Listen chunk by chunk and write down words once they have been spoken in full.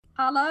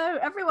Hello,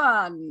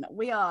 everyone.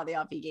 We are the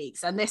RP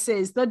Geeks, and this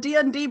is the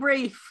D&D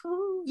Brief.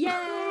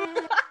 Yay!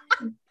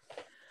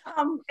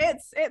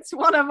 It's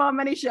one of our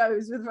many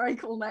shows with very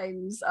cool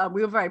names.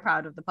 We were very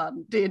proud of the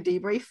pun D&D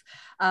Brief,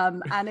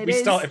 and we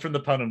started from the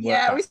pun and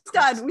worked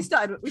backwards. we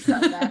started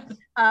there.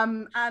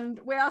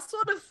 And we are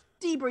sort of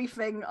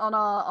debriefing on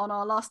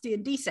our last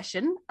D&D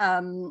session,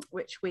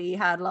 which we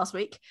had last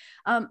week,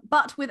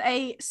 but with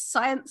a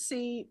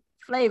sciencey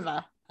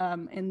flavor.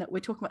 In that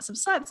we're talking about some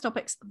science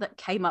topics that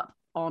came up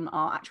on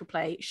our actual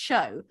play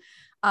show.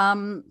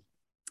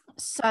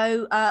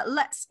 So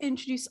let's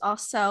introduce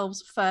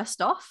ourselves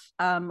first off.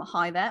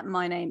 Hi there,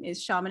 my name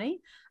is Shamini.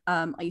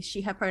 I use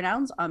she, her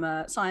pronouns. I'm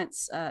a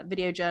science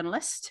video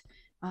journalist.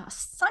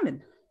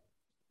 Simon.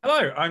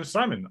 Hello, I'm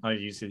Simon. I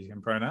use he,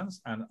 him pronouns,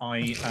 and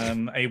I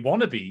am a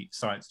wannabe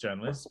science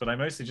journalist, but I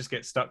mostly just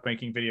get stuck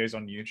making videos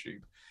on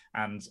YouTube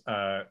and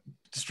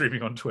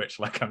streaming on Twitch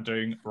like I'm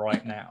doing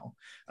right now.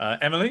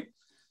 Emily?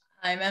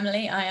 I'm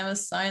Emily. I am a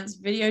science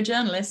video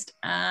journalist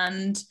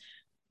and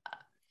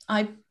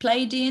I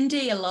play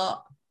D&D a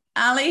lot.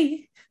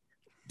 Ali?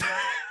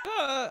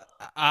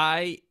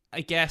 I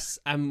guess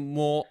I'm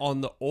more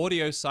on the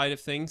audio side of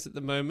things at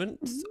the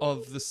moment,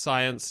 of the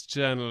science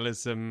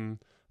journalism,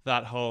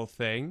 that whole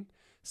thing.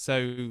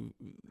 So,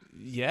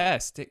 yeah,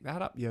 stick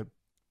that up your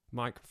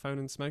microphone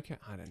and smoke it.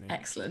 I don't know.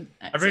 Excellent.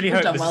 I really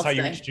hope this is how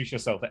you introduce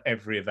yourself at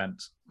every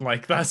event.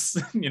 Like, that's,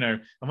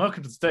 and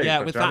welcome to the stage. Yeah,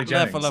 Dr. with Ali that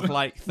level Jennings. of,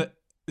 like,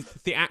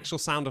 the actual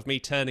sound of me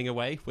turning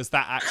away. Was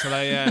that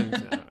actually,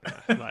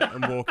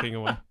 I'm walking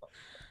away.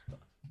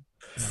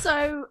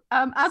 So,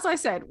 as I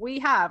said, we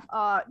have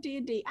our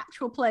D&D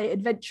actual play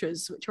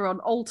adventures, which are on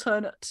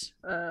alternate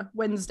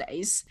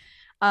Wednesdays.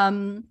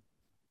 Emily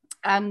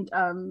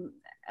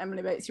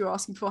Bates, you were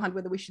asking beforehand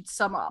whether we should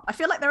sum up. I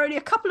feel like there are only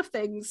a couple of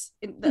things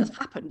that have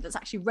happened that's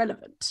actually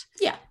relevant.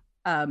 Yeah.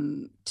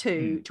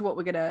 To what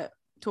we're going to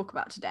talk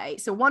about today.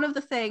 So one of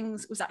the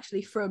things was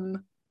actually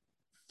from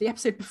the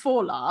episode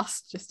before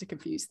last, just to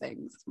confuse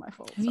things. It's my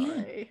fault.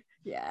 Sorry.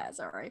 Yeah,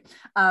 sorry.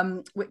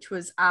 Which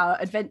was our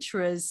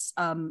adventurers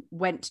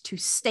went to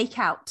stake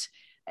out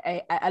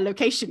a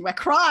location where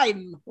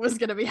crime was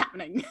going to be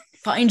happening.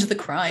 Find the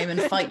crime and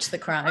fight the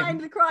crime.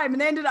 Find the crime.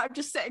 And they ended up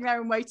just sitting there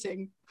and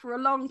waiting for a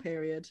long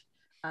period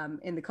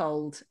in the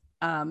cold.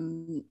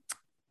 So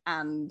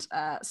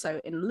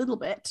in a little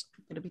bit,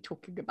 I'm going to be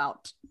talking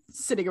about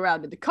sitting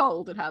around in the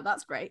cold and how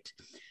that's great.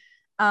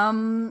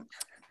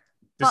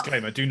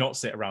 Disclaimer, do not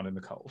sit around in the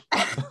cold.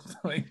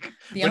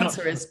 The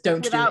answer is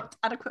don't without do it.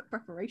 adequate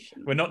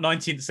preparation. We're not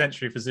 19th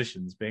century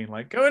physicians being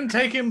like, go and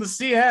take in the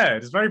sea air.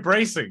 It's very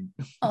bracing.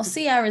 Oh,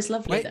 sea air is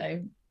lovely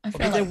though. I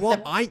feel like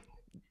what?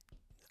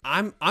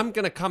 I'm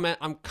gonna come out.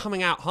 I'm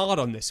coming out hard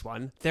on this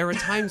one. There are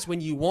times when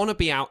you want to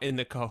be out in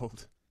the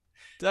cold.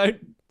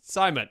 Don't,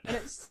 Simon.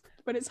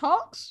 When it's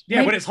hot. Yeah,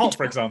 Maybe when it's hot,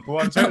 for example,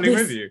 I'm totally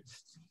with you.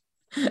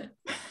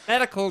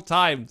 Medical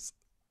times.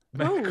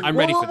 Ooh, I'm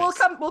ready for this.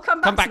 We'll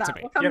come back to that.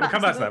 me. We'll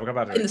come back to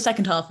that. in the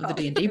second half of the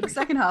D&D The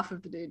second half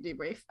of the D&D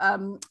brief.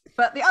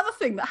 But the other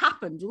thing that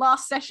happened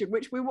last session,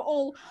 which we were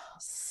all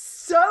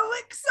so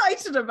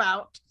excited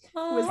about,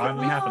 was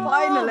Finally happened.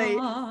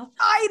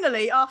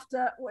 finally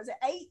after, what was it,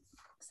 8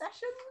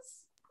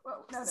 sessions?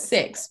 Well, no,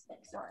 6.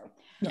 Sorry.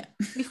 Yeah.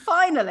 We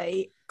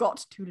finally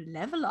got to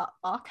level up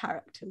our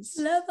characters.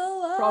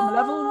 Level up. From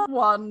level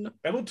 1.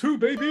 Level 2,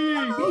 baby.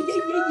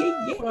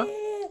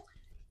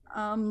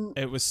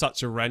 It was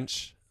such a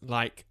wrench.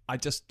 Like,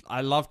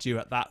 I loved you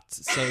at that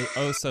so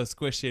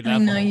squishy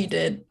level. I know you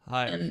did.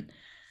 I,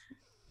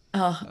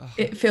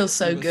 It feels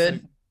so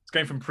good. It's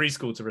going from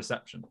preschool to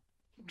reception.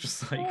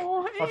 Just like,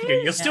 it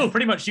you're is. still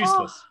pretty much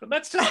useless. But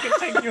let's just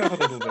take you up a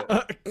little bit.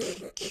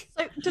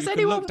 So does you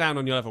anyone can look down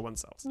on your level 1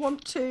 selves.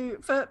 want to,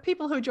 for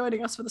people who are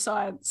joining us for the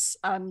science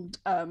and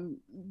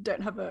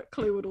don't have a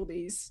clue what all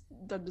these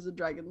Dungeons and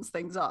Dragons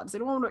things are, does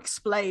anyone want to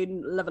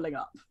explain leveling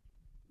up?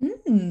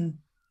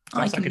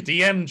 Sounds like a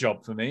DM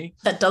job for me.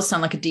 That does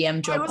sound like a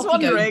DM job. I was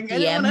Off you go, wondering. I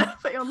didn't DM. want to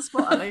put you on the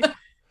spot, Ali.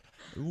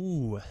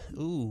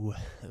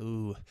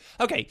 Ooh.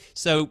 Okay,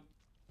 so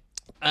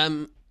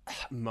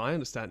my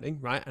understanding,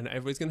 right, and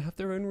everybody's going to have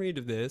their own read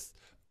of this,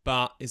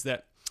 but is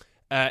that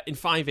in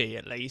 5e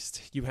at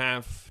least, you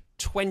have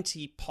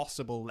 20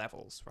 possible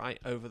levels, right,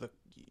 over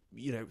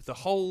the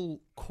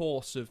whole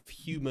course of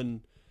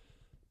human,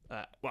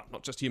 well,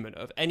 not just human,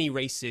 of any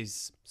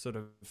race's sort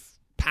of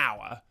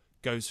power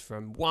goes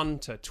from 1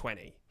 to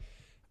 20.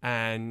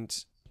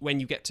 And when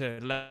you get to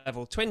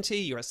level 20,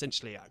 you're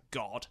essentially a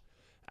god.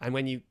 And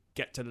when you're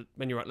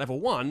at level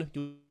 1,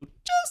 you're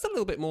just a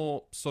little bit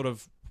more sort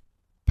of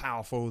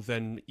powerful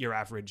than your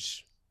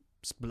average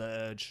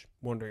splurge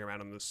wandering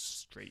around on the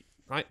street,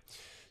 right?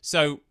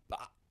 So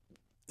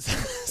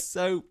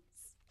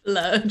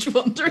Lurch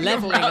wandering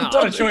Leveling around up.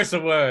 What on a the choice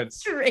of words.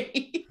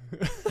 street.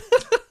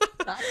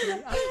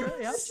 Accurate,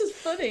 yeah. It's just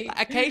funny.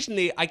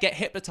 occasionally I get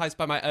hypnotized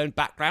by my own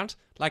background.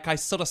 Like I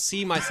sort of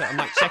see myself, I'm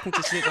like checking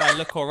to see that I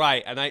look all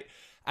right,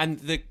 and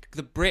the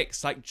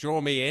bricks like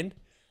draw me in,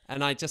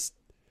 and I just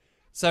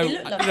So, You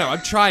look lovely.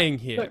 I'm trying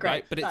here, Look great.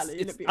 right? But Ali, you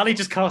it's look beautiful. Ali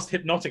just cast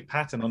hypnotic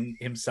pattern on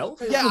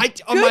himself. yeah, on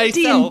Good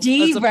myself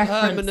D&D as a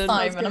reference, permanent.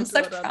 Simon. I'm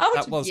so That was good. proud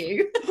That was- of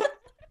you.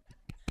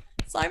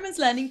 Simon's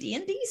learning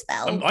D&D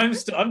spells. I'm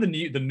the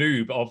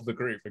noob of the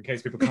group, in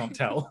case people can't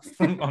tell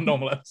from our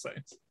normal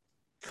episodes.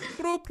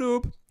 Bloop,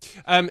 bloop.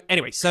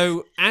 Anyway,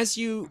 so as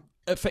you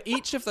for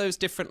each of those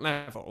different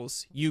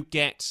levels, you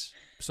get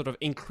sort of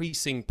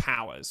increasing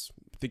powers.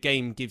 The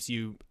game gives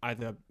you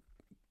either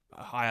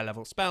higher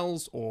level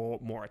spells or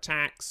more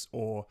attacks,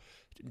 or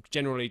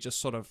generally just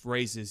sort of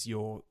raises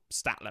your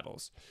stat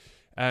levels.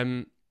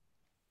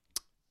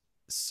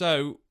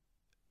 So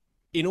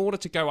in order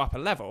to go up a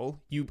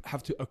level, you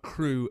have to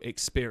accrue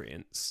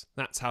experience.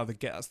 That's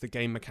the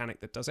game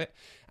mechanic that does it.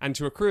 And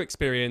to accrue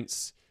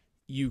experience,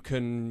 you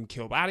can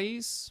kill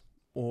baddies,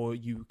 or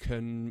you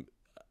can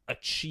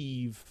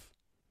achieve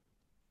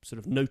sort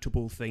of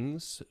notable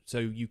things. So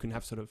you can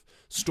have sort of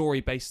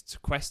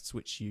story-based quests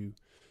which you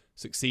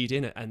succeed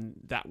in, and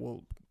that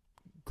will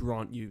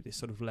grant you this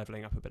sort of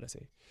leveling up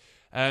ability.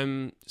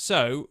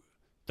 So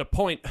the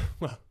point,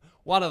 well,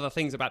 one of the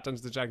things about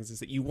Dungeons & Dragons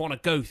is that you want to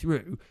go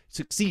through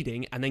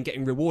succeeding and then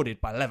getting rewarded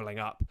by leveling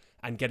up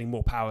and getting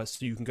more powers,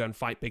 so you can go and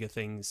fight bigger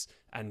things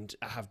and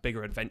have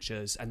bigger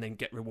adventures and then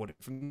get rewarded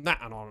from that,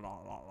 and on and on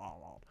and on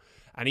and on.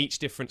 And each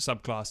different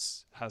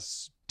subclass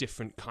has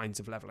different kinds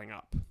of leveling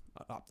up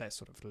their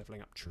sort of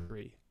leveling up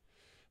tree.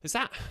 Does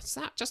that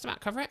just about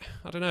cover it?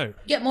 I don't know.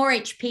 Get more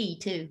HP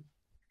too.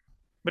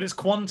 But it's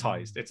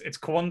quantized. It's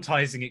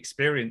quantizing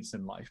experience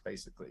in life,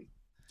 basically.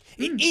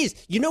 It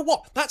is. You know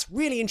what? That's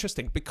really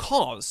interesting,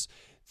 because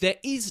there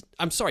is.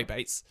 I'm sorry,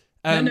 Bates.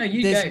 No,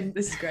 you there's- go.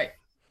 This is great.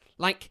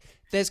 Like,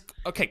 there's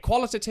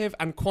qualitative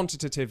and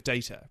quantitative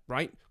data,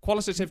 right?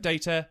 Qualitative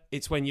data,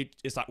 it's when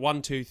it's like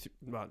 1, 2, 3,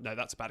 well, no,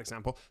 that's a bad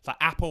example. It's like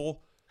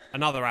apple,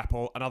 another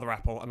apple, another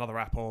apple, another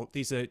apple.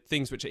 These are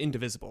things which are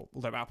indivisible,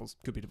 although apples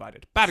could be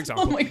divided. Bad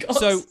example. Oh my god.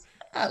 So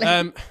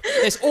Ali.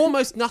 there's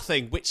almost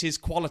nothing which is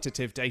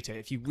qualitative data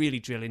if you really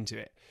drill into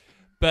it.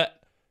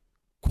 But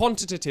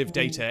quantitative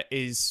data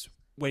is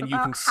when you can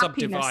About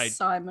subdivide. happiness,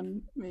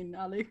 Simon. I mean,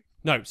 Ali.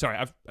 No, sorry,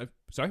 I've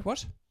sorry,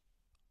 what?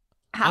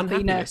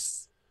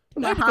 Happiness.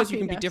 No, About because you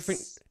can be different.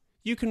 happiness.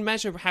 You can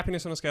measure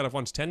happiness on a scale of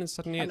 1 to 10, and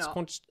suddenly it's Cannot.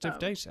 quantitative Oh.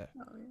 data.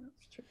 Oh, yeah,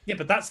 that's true. Yeah,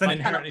 but that's then Like,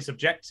 inherently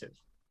subjective.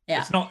 Yeah.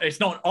 It's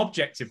not an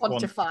objective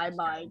Quantify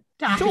my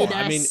Sure,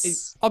 happiness. I mean,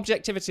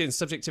 objectivity and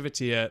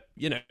subjectivity are,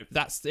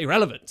 that's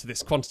irrelevant to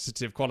this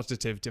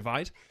quantitative-qualitative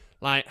divide.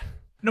 Like,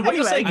 No, what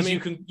you're Anyway, saying I is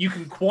mean- you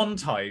can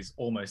quantize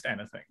almost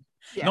anything.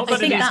 Yeah. Not I that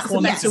think it is that's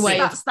the better quantitative. way of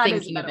That is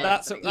thinking better of it. way.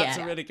 that's a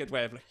Yeah. really good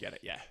way of looking at it.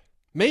 Yeah,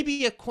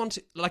 maybe a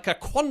quantum,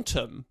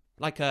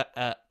 like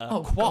a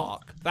Oh,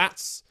 quark.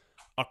 That's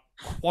a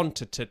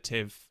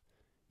quantitative.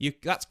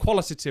 That's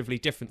qualitatively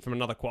different from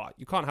another quark.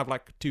 You can't have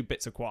like 2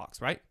 bits of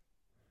quarks, right?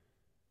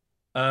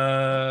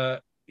 Well,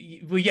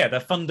 yeah, they're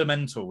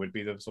fundamental would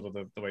be the sort of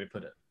the way to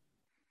put it.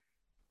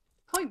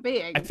 Point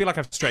being, I feel like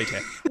I've strayed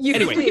here. you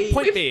anyway, need,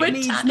 point being- we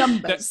need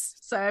numbers,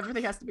 so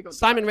everything has to be.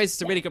 Simon raises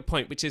a really good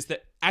point, which is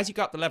that as you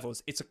go up the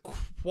levels, it's a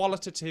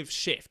qualitative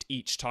shift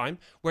each time,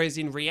 whereas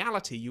in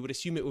reality, you would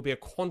assume it would be a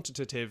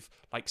quantitative,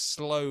 like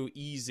slow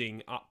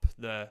easing up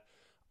the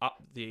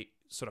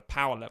sort of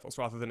power levels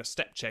rather than a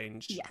step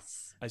change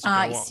Yes. as you go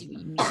I on. see what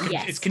you mean.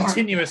 Yes. It's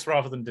continuous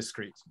rather than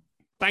discrete.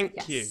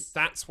 Thank you. Yes.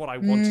 That's what I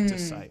wanted to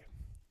say.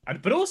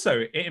 But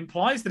also, it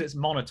implies that it's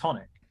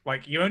monotonic.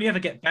 Like, you only ever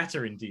get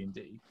better in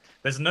D&D.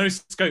 There's no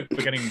scope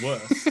for getting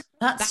worse.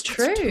 That's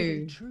totally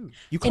true. true.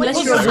 You Unless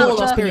also you're a have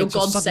warlock and your experience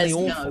god is suddenly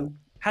says awful. no.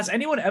 Has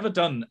anyone ever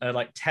done a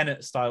like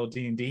Tenet style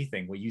D&D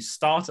thing where you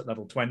start at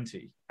level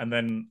 20 and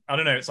then, I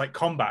don't know, it's like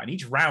combat, and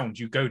each round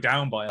you go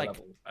down by a Like-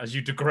 level as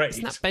you degrade?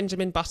 Isn't that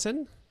Benjamin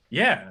Button?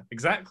 Yeah,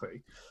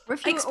 exactly. Or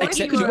if I you, or expect if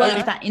you you could were,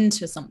 work that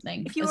into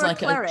something if you as were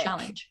like a cleric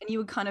challenge. and you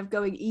were kind of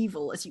going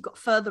evil as you got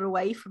further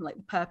away from like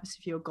the purpose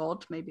of your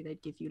god, maybe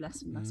they'd give you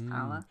less and less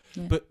power.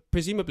 Yeah. But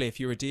presumably, if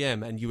you were a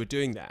DM and you were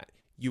doing that,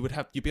 you'd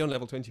be on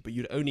level 20, but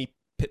you'd only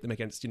pit them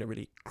against,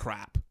 really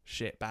crap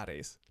shit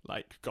baddies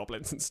like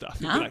goblins and stuff.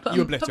 You'd be Nah, like, put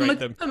you 'em- obliterate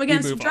them. Put them you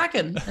against a move on.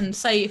 dragon and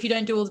say if you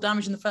don't do all the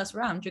damage in the first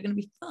round, you're going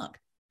to be fucked.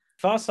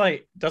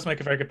 Farsight does make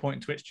a very good point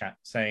in Twitch chat,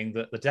 saying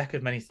that the deck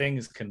of many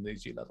things can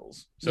lose you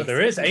levels. So Yes.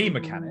 there is a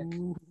mechanic,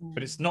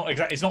 but it's not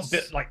exactly. It's not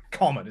like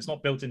common. It's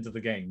not built into the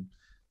game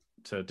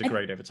to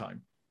degrade over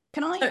time.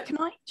 Can I So- can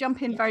I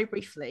jump in very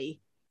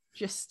briefly?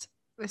 Just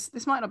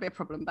this might not be a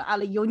problem, but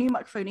Ali, your new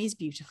microphone is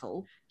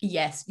beautiful.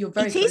 Yes, you're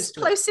very It close is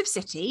to Plosive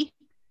City.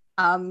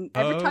 Every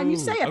time you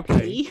say a okay.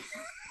 P,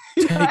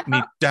 Take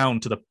me down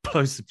to the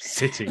plosive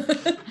city. I do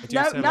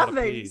no, say a lot of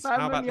nothing. Ps. How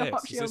Simon, about your this?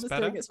 pop Is shield this is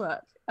better? doing its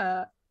work.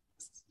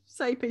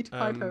 Say Peter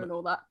Piper and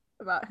all that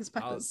about his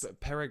peppers. still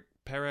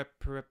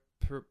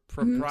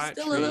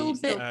a little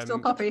bit. Still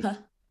poppy.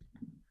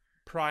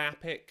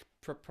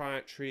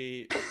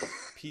 proprietary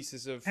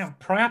pieces of. Yeah,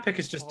 Priapic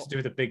is just to do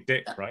with a big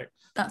dick, right?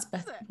 That's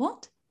better.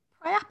 What?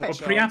 Well, Priapic.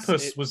 Chance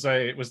Priapus it-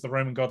 was the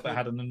Roman god that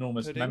had an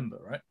enormous pudding. member,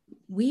 right?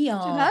 We I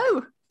are. don't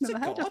know. It's a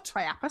Never heard god. of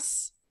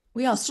Priapus.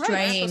 We are That's right.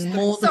 straying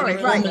more than Sorry,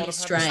 we right. normally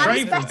stray.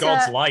 Straying from Better.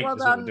 God's light Well is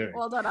what we're done, doing.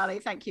 well done, Ali.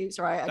 Thank you.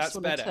 Sorry, I That's just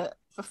wanted better. to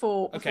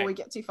before Okay. we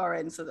get too far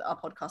in, so that our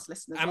podcast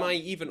listeners. Am I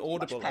aren't even too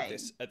much audible pain.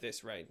 at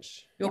this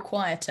range? You're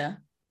quieter.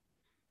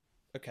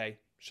 Okay.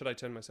 Should I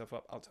turn myself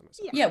up? I'll turn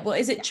myself Yeah, well,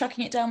 is it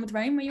chucking it down with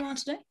rain where you are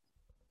today?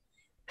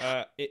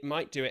 up. It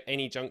might do at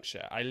any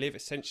juncture. I live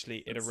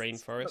essentially in a That's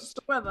rainforest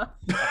the weather. up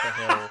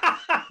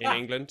a hill in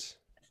England.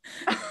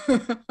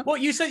 Well,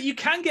 you said you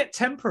can get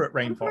temperate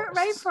We're rainforests. at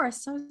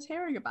rainforest. I was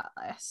hearing about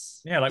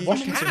this. Yeah, like You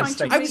Washington can.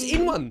 State. I was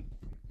in one.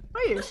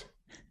 Were you?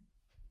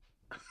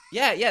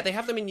 Yeah, they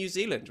have them in New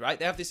Zealand, right?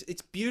 They have this.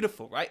 It's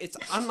beautiful, right? It's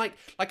unlike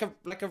like a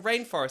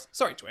rainforest.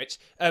 Sorry, Twitch.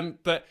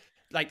 But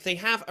like they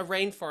have a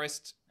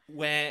rainforest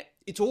where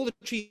it's all the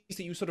trees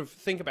that you sort of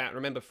think about and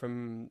remember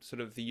from sort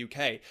of the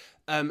UK.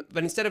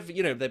 But instead of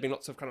there being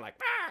lots of kind of like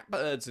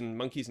birds and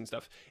monkeys and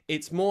stuff,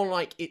 it's more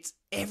like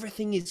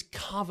everything is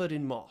covered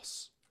in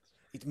moss.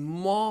 It's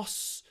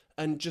moss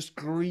and just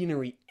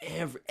greenery.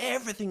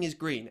 Everything is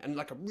green and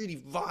like a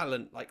really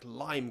violent like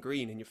lime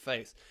green in your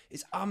face.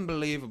 It's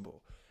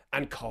unbelievable.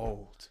 And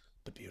cold,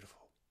 but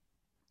beautiful.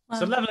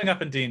 So leveling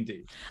up in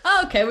D&D.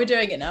 Oh, okay, we're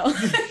doing it now.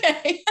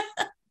 Okay.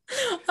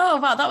 Oh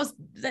wow,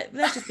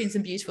 there's just been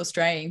some beautiful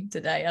straying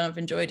today, and I've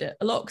enjoyed it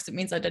a lot because it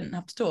means I didn't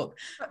have to talk.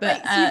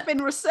 But you've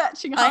been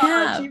researching I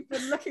hard. have. You've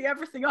been looking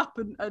everything up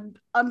and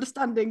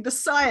understanding the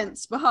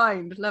science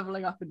behind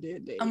leveling up in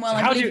D&D. And well, So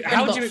I how believe do we've you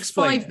only got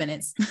explain 5 it?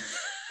 minutes.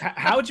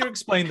 How would you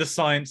explain the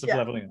science of Yeah,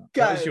 leveling up?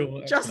 Go. What is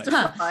your explanation?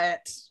 Justify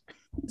it.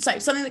 So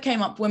something that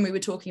came up when we were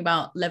talking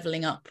about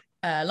leveling up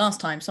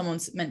last time, someone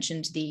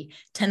mentioned the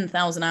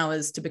 10,000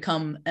 hours to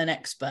become an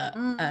expert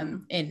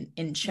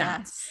in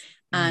chat. Yes.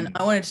 And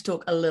I wanted to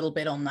talk a little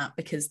bit on that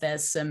because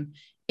there's some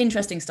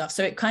interesting stuff.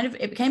 So it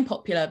became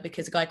popular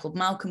because a guy called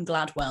Malcolm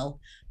Gladwell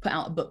put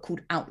out a book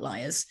called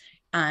Outliers,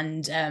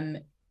 and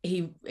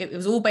it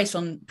was all based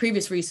on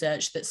previous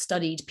research that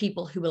studied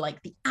people who were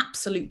like the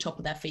absolute top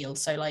of their field.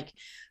 So like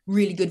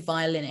really good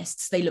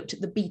violinists. They looked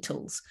at the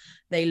Beatles.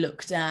 They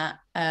looked at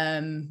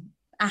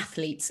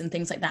athletes and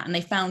things like that. And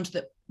they found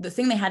that the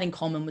thing they had in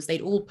common was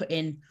they'd all put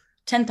in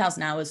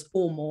 10,000 hours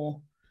or more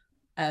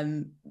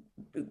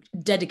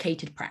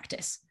dedicated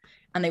practice.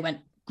 And they went,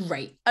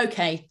 great.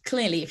 Okay,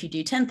 clearly if you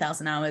do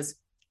 10,000 hours,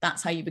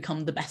 that's how you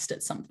become the best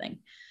at something.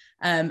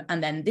 And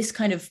then this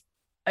kind of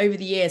over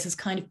the years has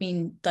kind of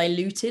been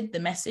diluted, the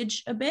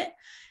message a bit.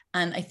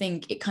 And I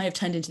think it kind of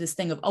turned into this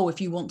thing of, oh,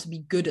 if you want to be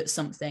good at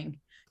something,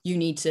 you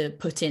need to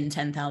put in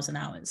 10,000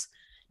 hours.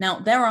 Now,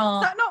 there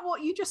are... Is that not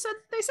what you just said?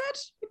 They said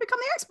you become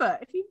the expert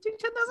if you do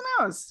 10,000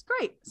 hours.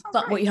 Great. Sounds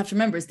But great. what you have to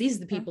remember is these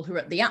are the people who are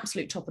at the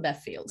absolute top of their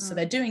field. So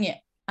they're doing it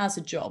as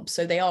a job.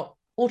 So they are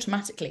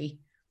automatically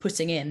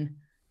putting in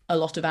a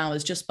lot of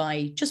hours just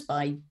by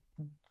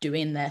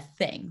doing their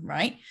thing,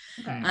 right?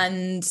 Okay.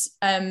 And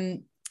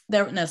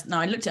now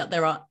I looked it up,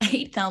 there are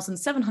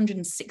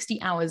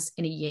 8,760 hours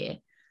in a year.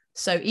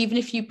 So even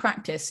if you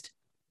practiced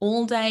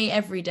all day,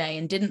 every day,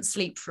 and didn't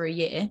sleep for a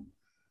year,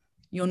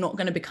 you're not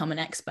going to become an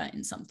expert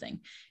in something.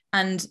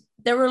 And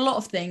there were a lot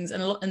of things,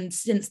 and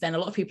since then, a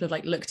lot of people have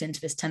like looked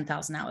into this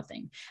 10,000 hour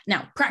thing.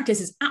 Now,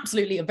 practice is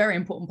absolutely a very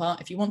important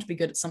part. If you want to be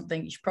good at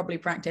something, you should probably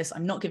practice.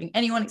 I'm not giving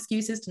anyone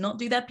excuses to not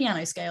do their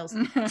piano scales.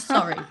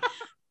 Sorry.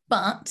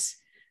 But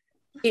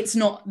it's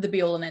not the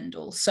be all and end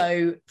all.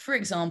 So, for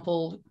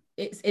example,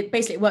 it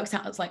basically works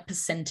out as like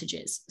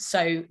percentages.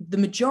 So the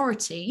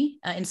majority,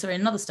 in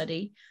another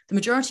study, the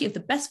majority of the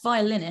best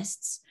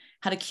violinists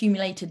had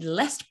accumulated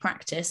less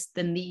practice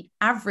than the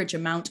average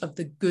amount of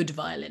the good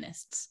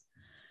violinists.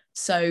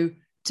 So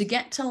to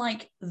get to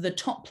like the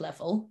top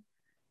level,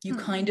 you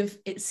kind of,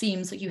 it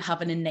seems like you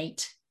have an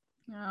innate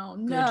Oh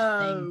good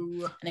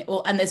no. thing.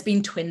 And there's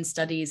been twin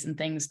studies and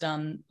things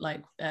done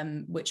like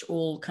which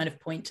all kind of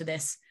point to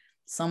this.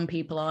 Some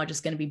people are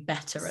just going to be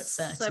better at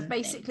certain So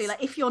basically, things.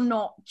 like if you're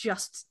not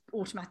just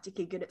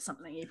automatically good at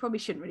something, you probably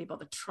shouldn't really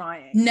bother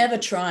trying. Never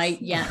try.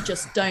 Yeah,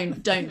 just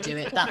don't do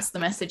it. That's the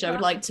message I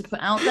would like to put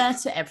out there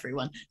to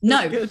everyone. No,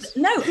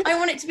 I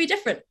want it to be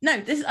different.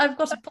 No, I've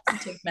got a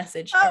positive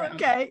message. Oh,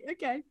 around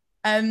okay.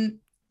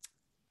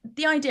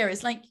 The idea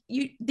is like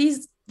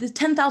the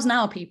 10,000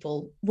 hour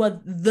people were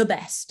the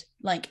best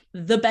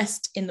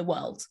in the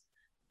world.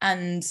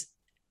 And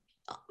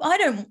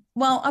I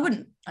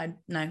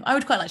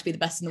would quite like to be the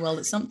best in the world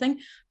at something,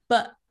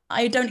 but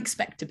I don't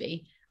expect to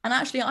be. And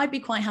actually, I'd be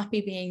quite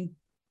happy being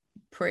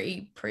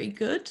pretty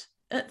good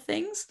at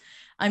things.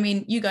 I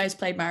mean, you guys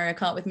played Mario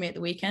Kart with me at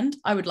the weekend.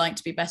 I would like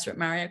to be better at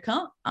Mario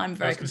Kart. I'm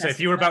very. I was going to say, if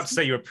you were about to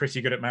say you were pretty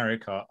good at Mario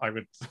Kart, I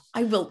would.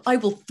 I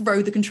will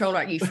throw the controller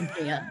at you from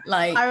here.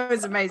 Like I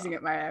was amazing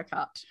at Mario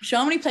Kart.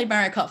 Sharmony played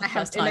Mario Kart for I the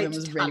have first time and innate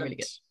was talent. really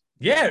good.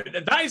 Yeah,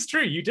 that is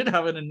true. You did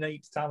have an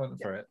innate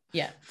talent for it.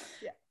 Yeah.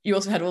 Yeah. You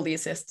also had all the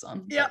assists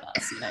on. Yeah.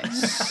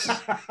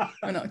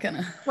 We're not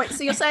gonna. Wait,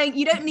 so you're saying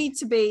you don't need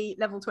to be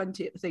level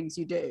 20 at the things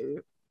you do,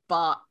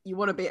 but you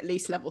want to be at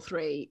least level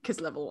 3 because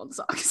level 1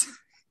 sucks.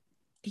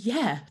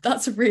 Yeah,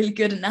 that's a really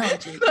good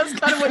analogy. That's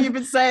kind of what you've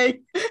been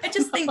saying. I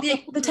just think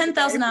the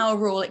 10,000 hour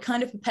rule, it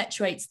kind of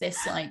perpetuates this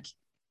like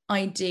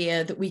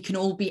idea that we can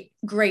all be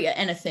great at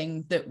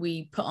anything that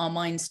we put our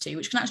minds to,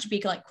 which can actually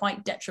be like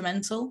quite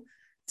detrimental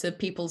to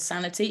people's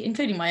sanity,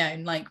 including my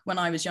own. Like when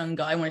I was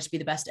younger, I wanted to be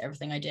the best at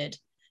everything I did,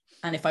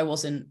 and if I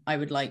wasn't, I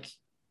would like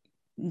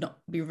not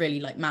be really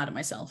like mad at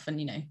myself.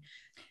 And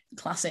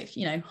classic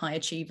high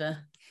achiever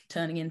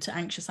turning into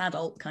anxious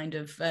adult kind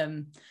of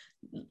Simon,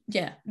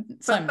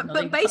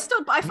 but based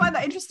on, I find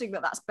that interesting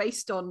that that's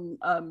based on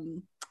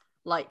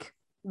like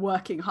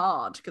working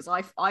hard, because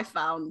I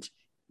found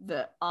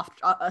that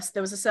after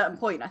there was a certain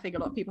point, I think a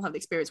lot of people have the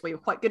experience where you're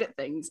quite good at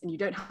things and you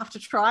don't have to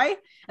try,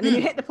 and then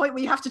you hit the point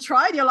where you have to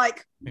try and you're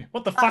like,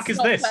 what the fuck is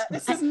this?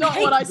 This is not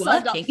what I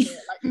signed up for.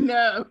 Like,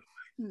 no.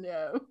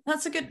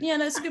 That's a good,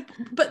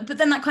 but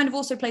then that kind of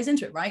also plays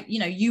into it, right?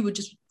 You would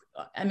just,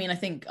 I mean, I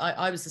think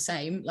I was the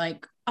same,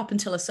 like up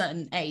until a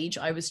certain age,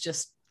 I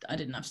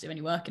didn't have to do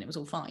any work and it was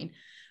all fine.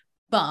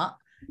 But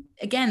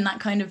again, that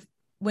kind of,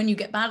 when you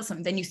get bad at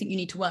something, then you think you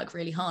need to work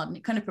really hard, and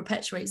it kind of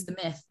perpetuates the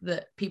myth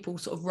that people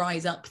sort of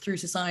rise up through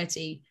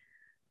society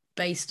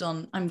based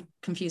on, I'm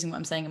confusing what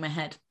I'm saying in my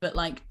head, but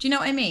like, do you know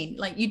what I mean?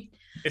 Like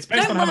it's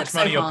based on how much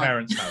money your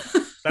parents have.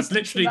 That's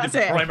literally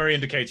the primary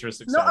indicator of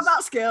success. Not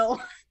about skill.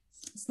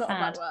 It's not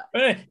about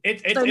work.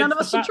 So none of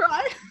us should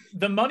try.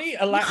 The money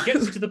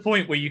gets you to the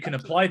point where you can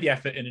apply the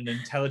effort in an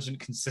intelligent,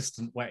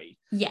 consistent way.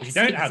 Yes, if you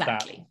don't have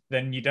that,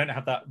 then you don't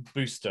have that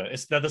booster.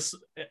 It's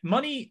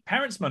money.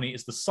 Parents' money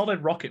is the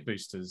solid rocket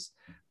boosters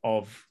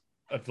of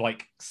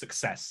like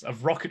success, of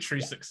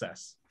rocketry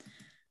success.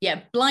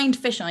 Yeah, blind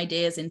fish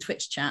ideas in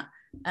Twitch chat.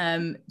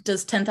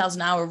 Does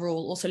 10,000 hour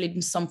rule also lead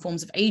into some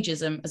forms of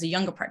ageism, as a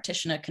younger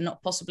practitioner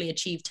cannot possibly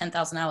achieve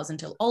 10,000 hours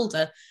until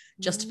older?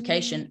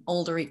 Justification,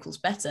 older equals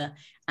better.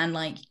 And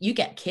like, you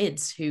get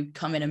kids who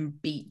come in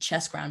and beat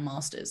chess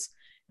grandmasters,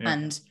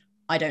 and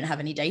I don't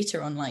have any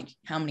data on like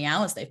how many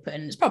hours they've put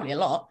in. It's probably a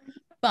lot,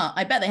 but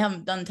I bet they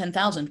haven't done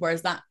 10,000,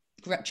 whereas that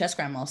chess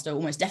grandmaster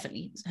almost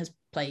definitely has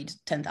played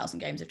 10,000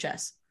 games of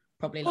chess.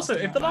 Probably. Also,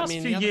 if the last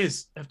few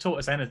years have taught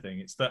us anything,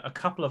 it's that a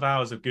couple of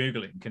hours of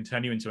Googling can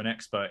turn you into an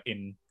expert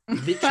in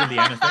literally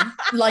anything.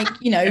 Like,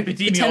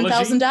 the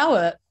 10,000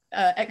 hour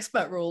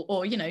expert rule,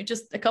 or,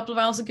 just a couple of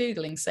hours of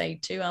Googling, say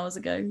 2 hours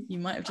ago, you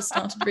might have just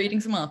started reading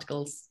some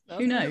articles.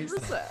 Who knows?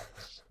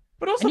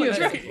 But also,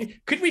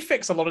 could we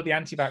fix a lot of the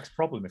anti-vax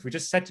problem if we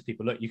just said to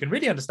people, look, you can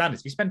really understand this.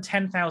 If you spend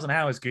 10,000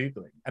 hours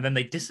Googling and then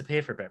they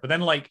disappear for a bit, but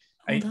then like,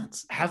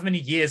 how many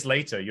years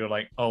later you're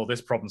like, oh,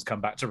 this problem's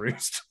come back to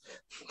roost.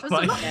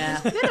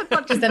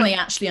 Because then they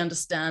actually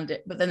understand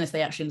it. But then if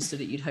they actually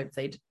understood it, you'd hope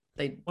they'd.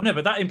 Well, no,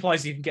 but that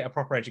implies you can get a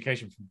proper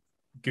education from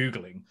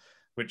Googling,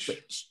 which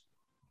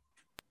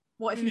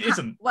what if you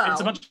isn't. Well,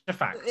 it's a bunch of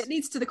facts. It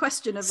leads to the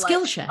question of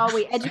Skillshare. Are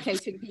we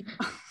educating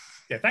people?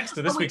 Yeah, thanks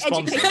to this week's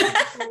sponsor.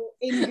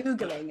 In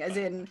Googling, as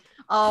in,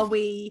 are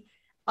we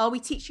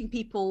teaching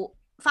people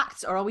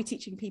facts, or are we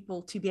teaching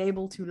people to be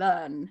able to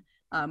learn?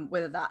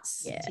 Whether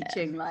that's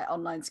teaching like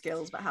online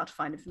skills about how to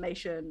find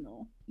information,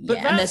 or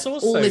and there's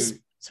also all this.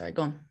 Sorry,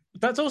 go on.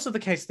 That's also the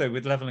case though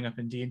with leveling up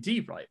in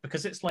D&D, right?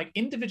 Because it's like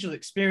individual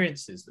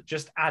experiences that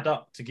just add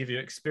up to give you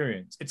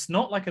experience. It's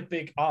not like a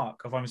big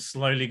arc of I'm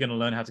slowly going to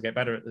learn how to get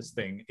better at this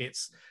thing.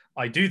 It's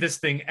I do this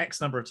thing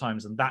X number of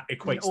times and that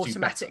equates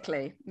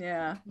automatically. To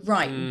yeah.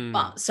 Right.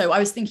 But so I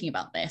was thinking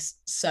about this.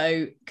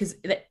 So because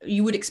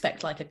you would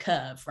expect like a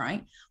curve,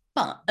 right?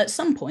 But at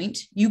some point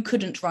you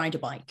couldn't ride a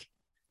bike,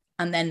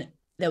 and then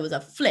there was a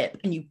flip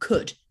and you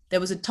could. There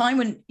was a time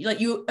when like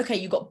you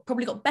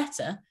probably got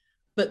better.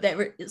 But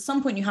at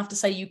some point you have to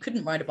say you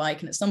couldn't ride a bike,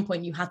 and at some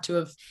point you had to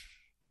have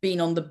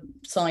been on the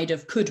side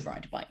of could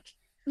ride a bike.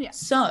 Yeah.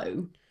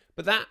 So,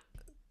 but that.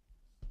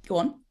 Go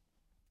on.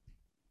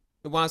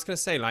 Well, I was going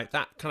to say, like,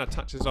 that kind of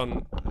touches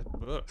on.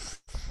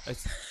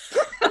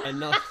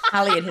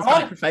 Ali and his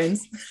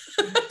microphones.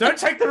 Don't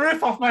take the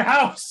roof off my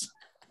house.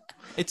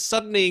 It's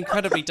suddenly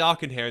incredibly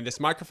dark in here, and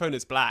this microphone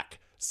is black.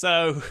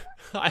 So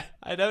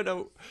I don't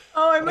know.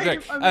 Oh, I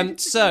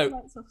made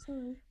so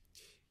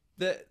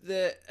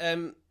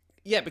the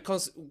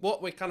because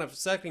what we're kind of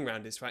circling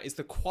around is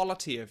the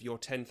quality of your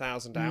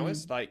 10,000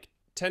 hours. Like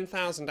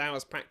 10,000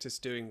 hours practice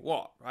doing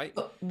what, right?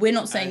 But we're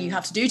not saying you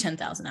have to do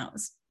 10,000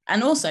 hours.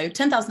 And also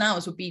 10,000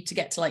 hours would be to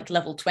get to like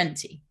level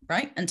 20,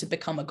 right? And to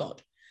become a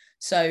god.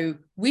 So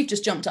we've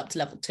just jumped up to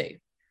level 2.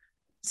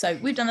 So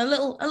we've done a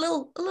little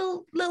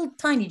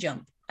tiny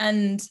jump.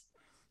 And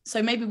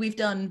so maybe we've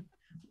done,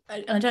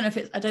 I don't know if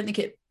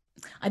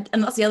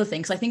and that's the other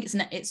thing. Cause I think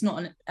it's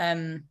not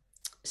an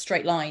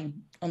straight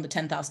line on the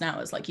 10,000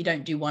 hours. Like you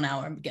don't do 1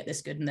 hour and get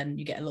this good and then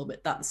you get a little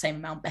bit the same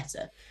amount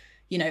better,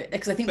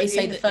 because I think they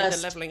say the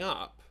leveling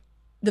up,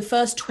 the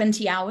first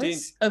 20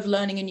 hours of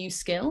learning a new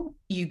skill,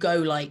 you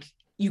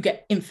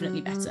get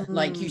infinitely better.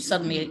 Like you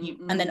suddenly,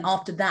 and then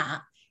after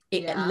that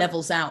it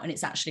levels out, and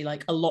it's actually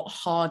like a lot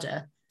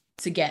harder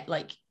to get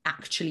like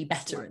actually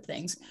better at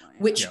things,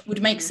 which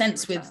would make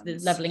sense with the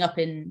leveling up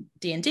in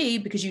D&D,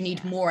 because you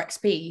need more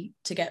XP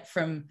to get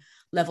from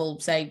level,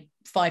 say,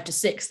 5 to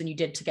 6 than you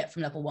did to get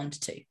from level 1 to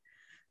 2.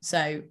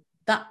 So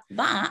that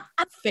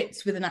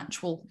fits with an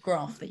actual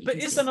graph that you But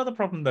it's another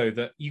problem though,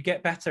 that you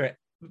get better at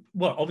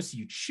well, obviously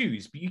you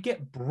choose, but you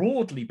get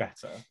broadly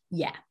better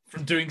Yeah.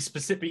 from doing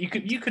specific.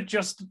 You could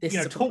just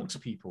talk to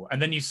people,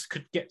 and then you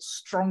could get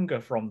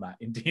stronger from that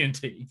in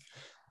D&D.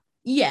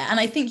 Yeah, and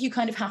I think you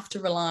kind of have to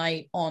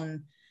rely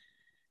on.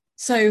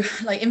 So,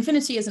 like,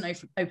 Infinity is an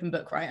open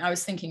book, right? I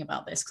was thinking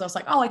about this because I was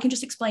like, oh, I can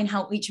just explain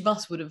how each of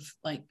us would have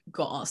like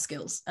got our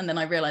skills, and then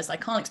I realized I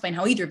can't explain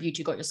how either of you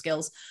two got your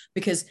skills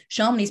because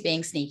Sharmany's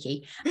being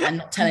sneaky and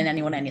not telling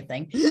anyone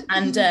anything,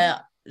 and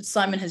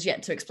Simon has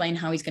yet to explain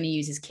how he's going to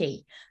use his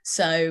key.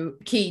 So,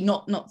 key,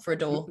 not for a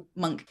door,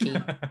 monk key,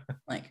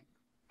 like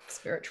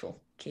spiritual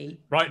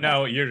key. Right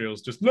now,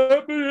 Uriel's just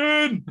let me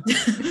in.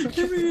 Let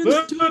me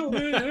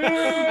in.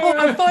 Oh,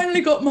 I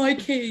finally got my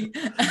key.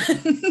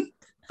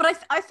 But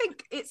I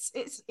think it's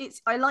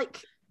I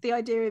like the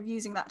idea of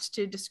using that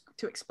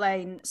to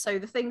explain. So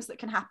the things that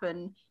can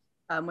happen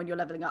when you're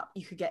leveling up,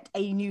 you could get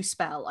a new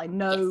spell. I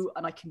know,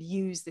 and I can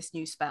use this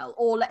new spell.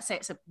 Or let's say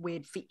it's a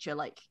weird feature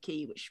like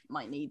key, which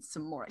might need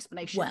some more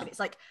explanation. But it's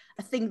like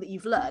a thing that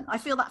you've learned. I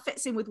feel that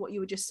fits in with what you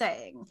were just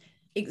saying.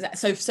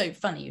 Exactly. So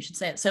funny you should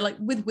say it. So like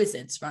with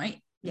wizards,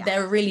 right? Yeah.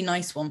 They're a really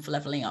nice one for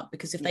leveling up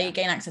because if they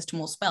gain access to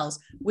more spells,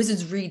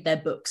 wizards read their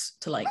books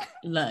to like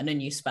learn a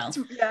new spell.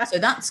 Yeah. So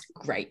that's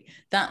great.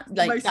 That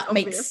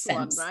makes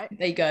sense. One, right?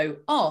 They go,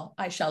 oh,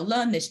 I shall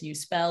learn this new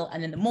spell,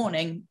 and in the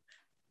morning,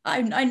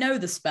 I know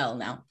the spell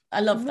now. I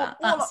love that.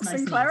 Warlocks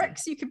and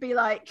clerics, you could be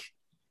like,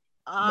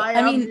 I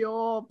am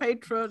your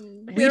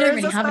patron. We don't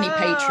really have any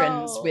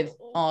patrons with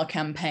our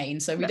campaign,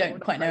 so we don't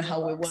quite know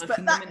how we're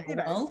working them in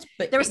the world.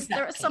 But there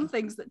are some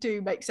things that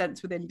do make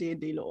sense within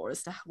D&D lore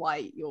as to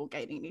why you're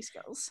gaining new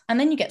skills. And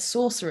then you get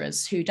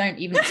sorcerers who don't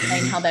even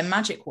explain how their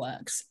magic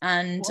works,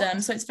 and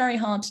so it's very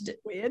hard to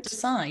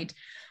decide.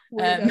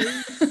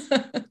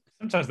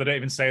 Sometimes they don't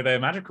even say they're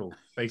magical;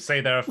 they say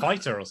they're a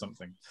fighter or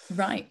something.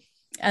 Right,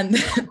 and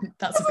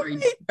that's a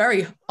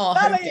very our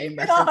home game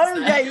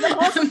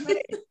reference.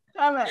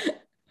 Damn it.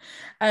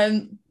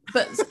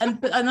 But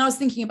I was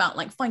thinking about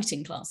like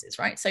fighting classes,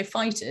 right? So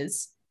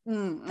fighters,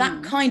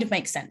 that kind of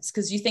makes sense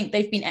because you think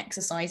they've been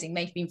exercising,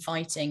 they've been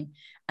fighting,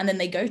 and then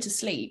they go to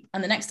sleep,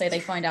 and the next day they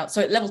find out.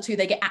 So at level 2,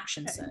 they get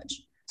action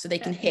surge, so they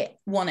can hit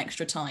one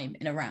extra time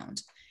in a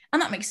round,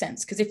 and that makes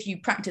sense because if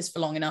you practice for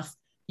long enough,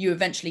 you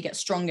eventually get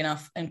strong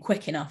enough and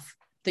quick enough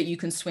that you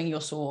can swing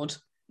your sword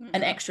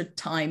an extra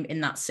time in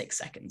that 6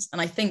 seconds,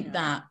 and I think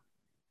that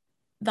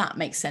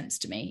makes sense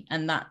to me.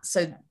 And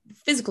so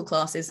physical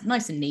classes,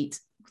 nice and neat.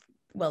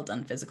 Well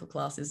done, physical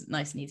classes,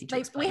 nice and easy to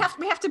explain.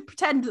 We have to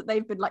pretend that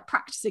they've been like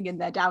practicing in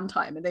their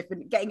downtime and they've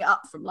been getting it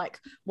up from like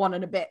 1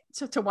 and a bit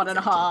to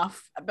 1.5,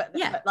 but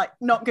like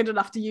not good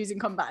enough to use in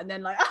combat, and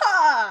then like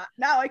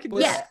now I can do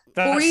it.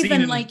 Or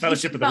even like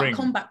Fellowship of the Ring.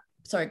 Combat.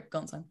 Sorry, go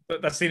on, Simon.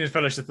 But that scene in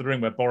Fellowship of the Ring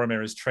where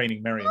Boromir is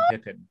training Merry and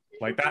Pippin.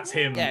 Like that's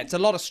him. Yeah, it's a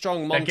lot of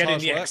strong montage getting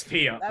the work.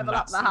 XP up. Level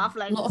up the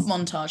halflings. A lot of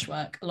montage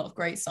work, a lot of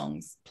great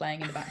songs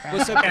playing in the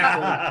background.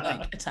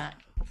 Like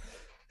attack.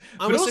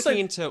 I was looking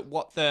into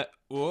what the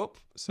No,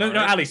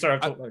 Ali, sorry,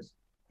 I've talked those.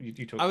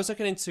 You talk. I was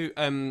looking into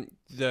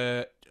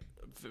the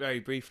very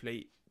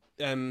briefly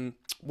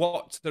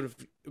what sort of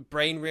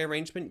brain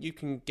rearrangement you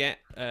can get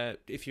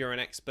if you're an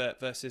expert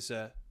versus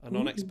a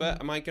non-expert.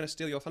 Am I going to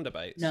steal your thunder,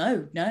 Bates?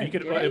 No. You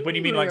could, when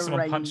you mean like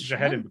someone punches your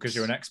head in because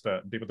you're an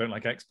expert and people don't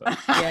like experts.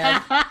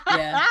 Yeah.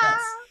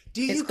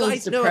 Do you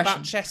guys know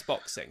about chess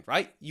boxing,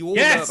 right? You all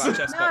know about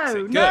chess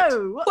boxing.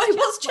 No. Wait,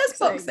 what's chess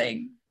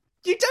boxing?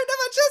 You don't know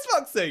about chess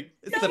boxing?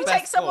 It's the you best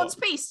take someone's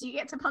piece, you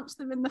get to punch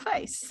them in the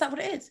face. Is that what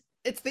it is?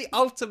 It's the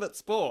ultimate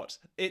sport.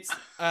 It's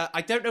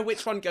I don't know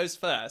which one goes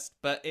first,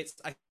 but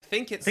I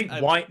think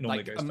white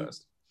normally goes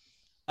first.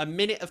 A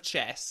minute of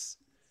chess,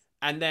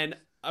 and then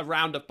a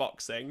round of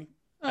boxing,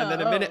 and then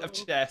a minute of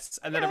chess,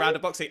 and then a round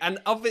of boxing. And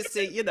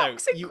obviously,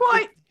 boxing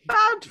quite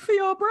bad for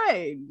your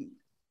brain.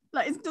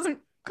 Like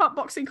can't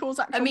boxing cause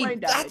actual brain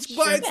damage? That's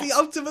why it's the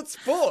ultimate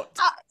sport.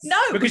 No,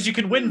 because you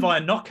can win via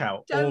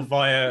knockout or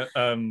via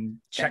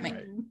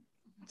checkmate.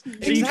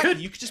 So you could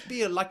just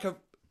be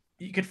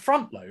you could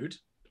front load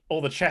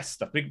all the chess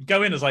stuff. We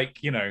go in as like,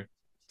 I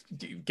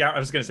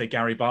was going to say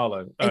Gary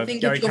Barlow. I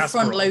think Gary if you're Kasparov.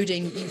 front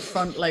loading, you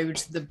front load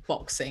the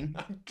boxing.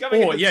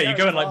 Or you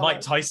go in like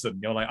Mike Tyson.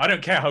 You're like, I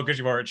don't care how good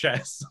you are at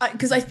chess.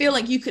 Because I feel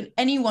like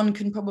anyone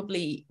can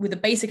probably, with a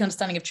basic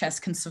understanding of chess,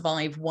 can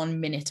survive 1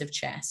 minute of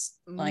chess.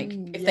 Like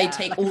if they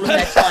take all of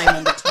their time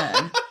on the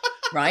turn,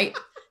 right?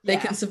 They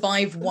can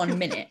survive 1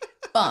 minute.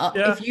 But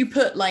if you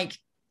put like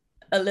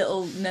a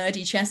little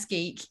nerdy chess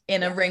geek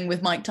in a ring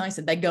with Mike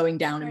Tyson, they're going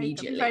down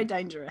immediately. Very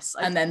dangerous.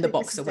 And then the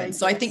boxer wins.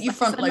 So I think you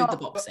front load the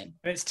boxing.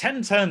 It's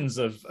 10 turns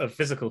of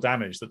physical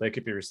damage that they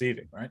could be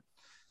receiving, right?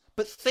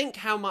 But think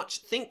how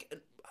much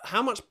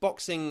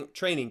boxing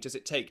training does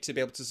it take to be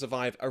able to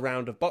survive a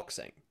round of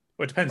boxing?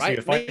 Well, it depends right? who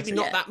you're fighting. Maybe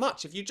not that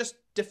much. If you just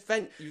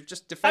defense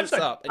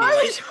up. And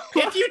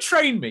if you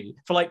train me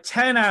for like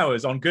 10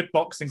 hours on good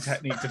boxing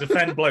technique to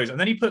defend blows, and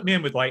then you put me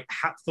in with like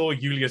Hathor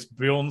Julius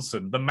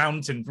Bjornsson, the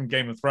Mountain from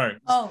Game of Thrones,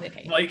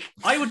 like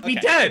I would be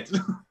dead.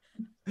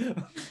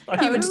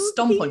 He would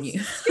stomp on you.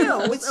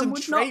 With some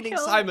training,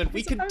 Simon,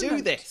 we could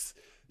do this.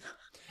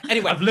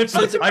 Anyway,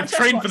 I've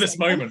trained for this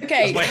moment.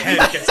 Okay. As my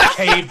head gets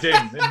caved in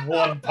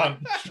one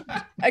punch.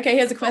 Okay,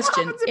 here's a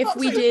question. happens in If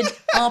we boxing? did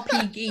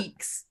RP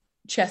Geeks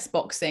chess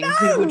boxing,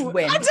 who would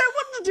win? I don't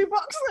want to do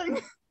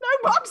boxing.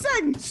 No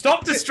boxing.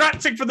 Stop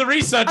distracting from the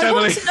research, I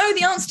Emily. want to know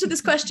the answer to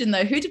this question,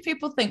 though. Who do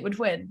people think would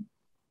win?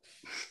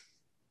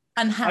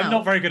 And how? I'm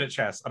not very good at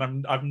chess,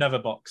 and I've never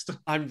boxed.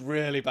 I'm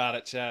really bad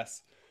at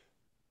chess.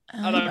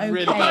 And Um, I'm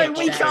really okay, bad at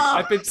we boxing. can't.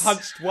 I've been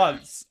punched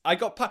once. I've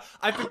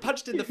been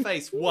punched in the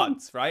face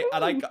once, right?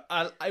 And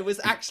I was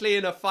actually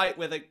in a fight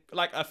with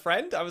a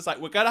friend. I was like,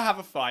 we're gonna have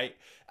a fight,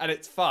 and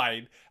it's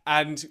fine.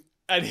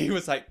 And he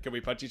was like, can we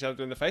punch each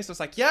other in the face? I was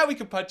like, yeah, we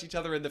can punch each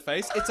other in the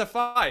face. It's a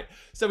fight.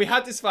 So we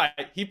had this fight.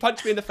 He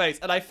punched me in the face,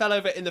 and I fell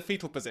over in the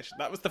fetal position.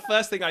 That was the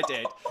first thing I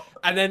did.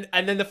 And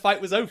then the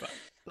fight was over.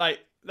 Like.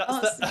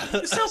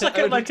 It sounds like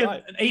an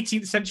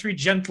 18th century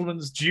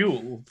gentleman's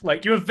duel.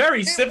 Like, you were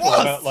very civil was.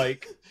 about,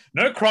 like,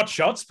 no crotch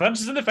shots,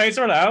 punches in the face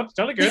are allowed.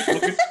 Totally good.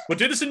 We'll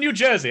do this in New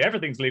Jersey.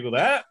 Everything's legal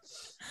there.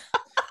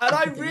 And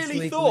I Everything's really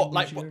legal thought, in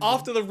like, New Jersey.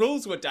 after the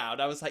rules were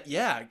down, I was like,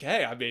 yeah,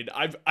 okay. I mean,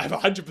 I'm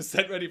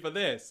 100% ready for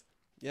this.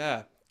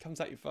 Yeah, comes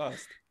at you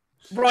fast.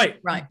 Right.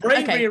 Right,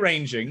 Brain okay.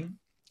 rearranging.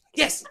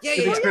 Yes, yeah, With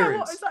yeah, yeah. experience.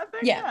 What is that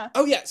thing? Yeah.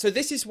 Oh yeah, so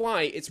this is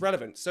why it's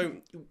relevant. So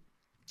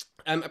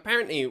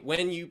apparently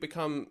when you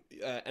become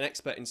an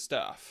expert in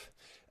stuff,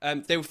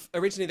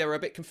 originally they were a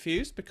bit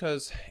confused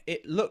because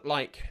it looked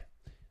like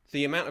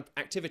the amount of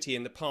activity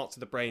in the parts of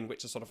the brain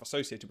which are sort of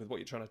associated with what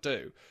you're trying to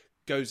do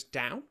goes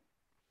down.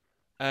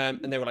 And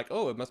they were like,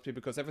 oh, it must be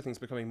because everything's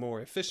becoming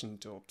more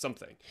efficient or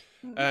something.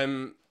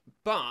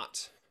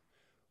 But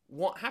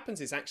what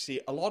happens is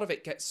actually a lot of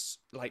it gets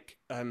like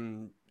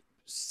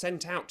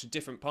sent out to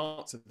different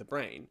parts of the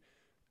brain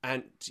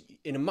and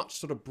in a much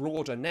sort of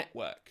broader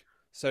network.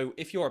 So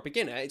if you're a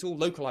beginner, it's all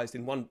localized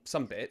in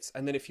some bits,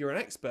 and then if you're an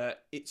expert,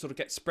 it sort of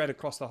gets spread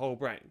across the whole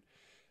brain.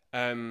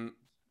 And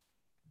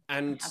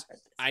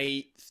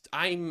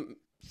I'm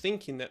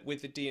thinking that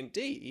with the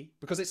D&D,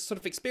 because it's sort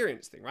of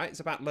experience thing, right? It's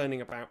about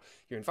learning about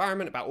your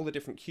environment, about all the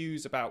different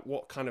cues, about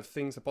what kind of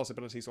things, the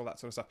possibilities, all that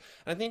sort of stuff.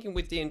 And I'm thinking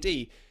with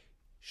D&D,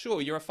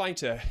 sure, you're a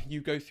fighter,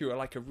 you go through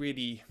a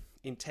really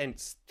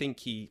intense,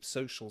 thinky,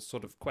 social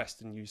sort of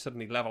quest, and you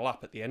suddenly level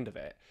up at the end of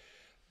it.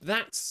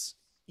 That's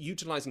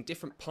utilizing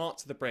different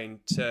parts of the brain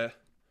to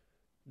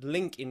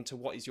link into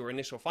what is your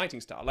initial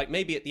fighting style. Like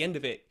maybe at the end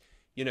of it,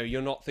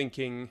 you're not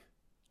thinking,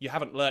 you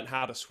haven't learned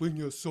how to swing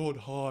your sword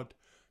hard,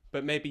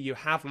 but maybe you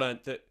have learned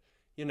that,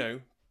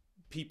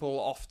 people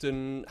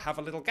often have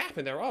a little gap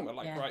in their armor,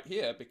 right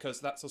here, because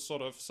that's a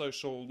sort of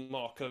social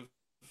mark of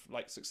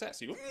like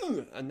success. You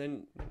go, and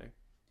then,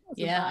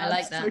 Yeah, I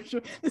like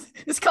that.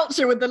 This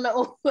culture with the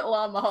little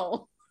armor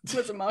hole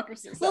was a mark of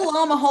success. Little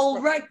armor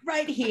hole right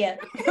here.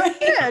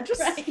 Yeah, just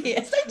right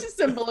here. status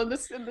symbol in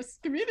this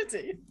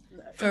community.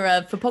 For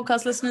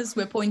podcast listeners,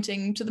 we're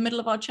pointing to the middle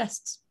of our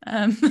chests.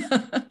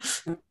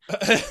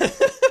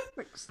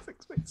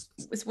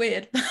 It's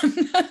weird.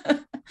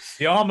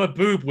 The armor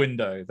boob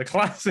window, the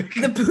classic.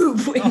 The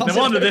boob window. No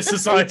wonder this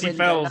society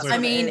Window, fails. that's I what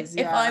it mean, is, if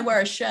yeah. I wear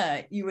a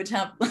shirt, you would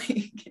have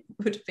it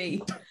would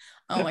be.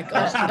 Oh my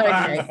god.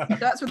 Okay,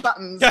 that's with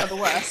buttons are the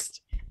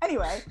worst.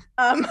 Anyway,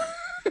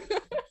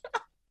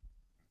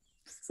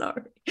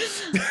 Sorry.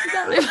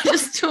 We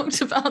just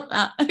talked about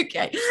that.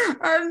 Okay.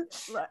 right,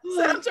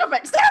 stay on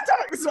topic. Stay on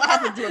topic. This is what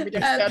happens when we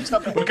don't stay on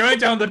topic. We're going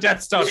down the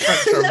Death Star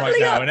spectrum right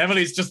Leveling now, up. and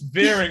Emily's just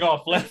veering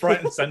off left,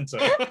 right, and centre.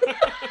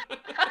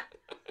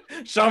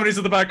 Somebody's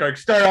at the back going,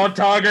 stay on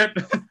target.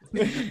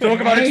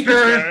 Talk about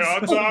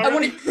experience. Oh, I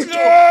wanted to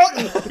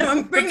talk.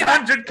 No, bring The it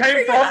back. tangent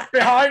came from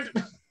behind.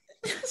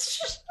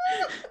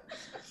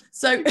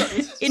 So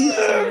in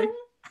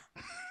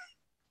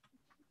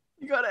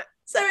You got it.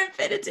 So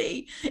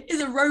Infinity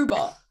is a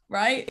robot,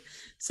 right?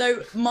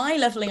 So my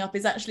leveling up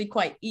is actually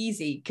quite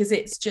easy because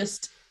it's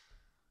just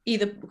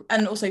either,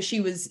 and also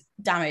she was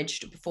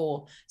damaged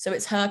before, so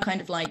it's her kind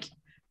of like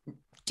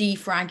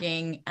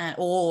defragging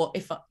or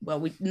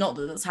not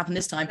that that's happened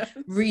this time,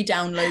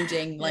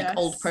 re-downloading like Yes.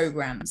 old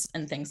programs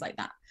and things like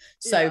that.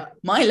 So Yeah.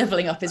 my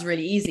leveling up is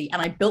really easy,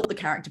 and I built the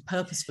character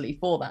purposefully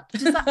for that.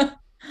 Does that-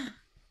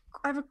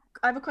 I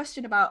have a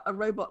question about a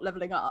robot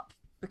leveling up,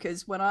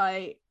 because when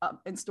I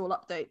install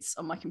updates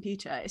on my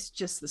computer, it's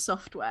just the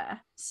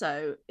software.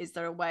 So is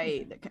there a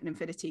way that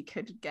Infinity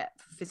could get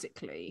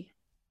physically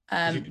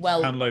You could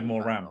Well, download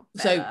more RAM.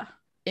 So- better?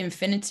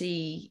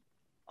 Infinity.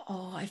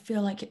 Oh, I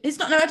feel like it's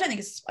not. No, I don't think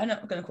it's. I'm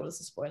not going to call this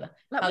a spoiler.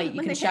 Like Ali, when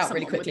you they can hit shout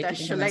really someone with quickly their if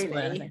you think I'm gonna spoil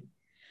shillelagh, anything.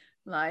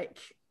 like, are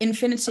they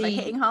Infinity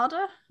hitting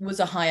harder? was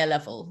a higher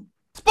level.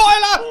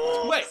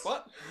 Spoiler! Wait,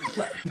 what?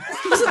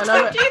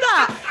 Don't do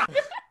that.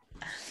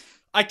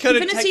 I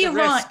couldn't Infinity take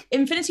the risk.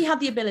 Infinity had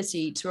the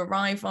ability to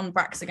arrive on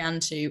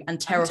Braxigan 2 and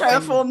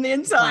Terraform the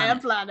entire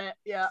planet. planet.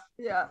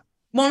 Yeah.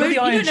 Well, But you the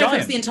don't know Iron if it's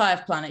Giant. the entire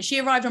planet. She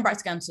arrived on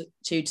Braxigan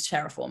 2 to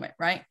terraform it,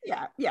 right?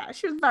 Yeah.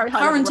 She was very high.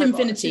 Current level robot.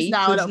 Infinity She's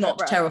now a could little not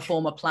bit rogue.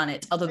 terraform a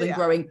planet other than Yeah.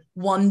 growing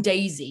one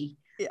daisy,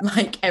 Yeah.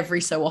 like every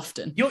so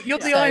often. You're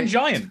the So- Iron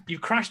Giant. You've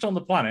crashed on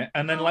the planet,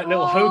 and then like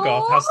little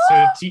Hogarth has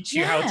to teach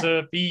you how Yeah.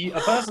 to be a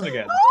person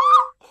again.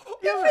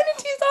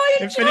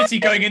 Infinity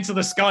going into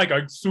the sky,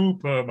 going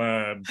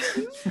Superman.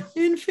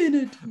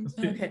 Infinity.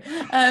 Okay.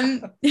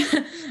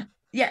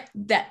 Yeah.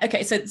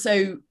 Okay.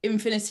 So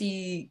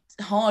Infinity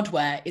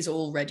hardware is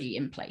already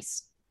in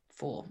place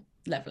for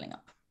leveling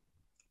up,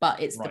 but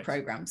it's the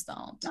programs that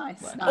aren't.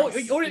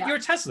 Nice. You're a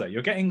Tesla.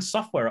 You're getting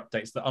software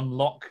updates that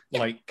unlock,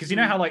 like, because you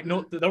know how like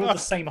they're all the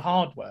same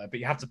hardware, but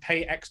you have to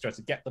pay extra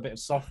to get the bit of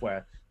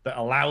software that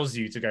allows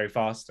you to go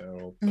faster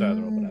or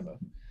further or whatever.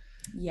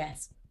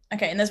 Yes.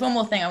 Okay. And there's one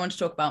more thing I want to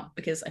talk about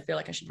because I feel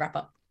like I should wrap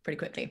up pretty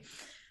quickly.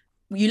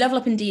 You level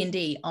up in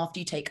D&D after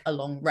you take a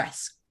long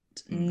rest,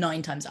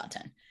 9 times out of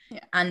 10. Yeah.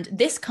 And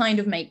this kind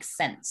of makes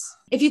sense.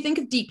 If you think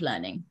of deep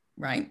learning,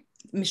 right?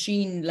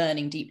 Machine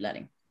learning, deep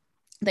learning.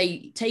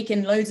 They take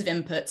in loads of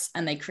inputs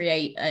and they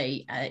create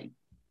a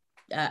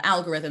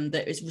algorithm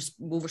that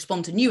will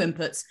respond to new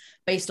inputs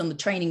based on the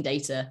training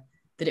data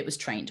that it was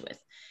trained with.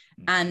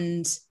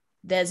 And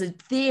there's a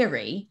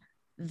theory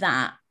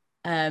that...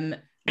 Are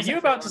you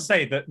about to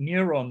say that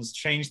neurons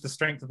change the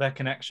strength of their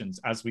connections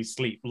as we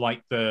sleep,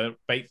 like the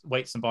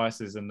weights and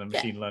biases in the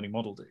machine learning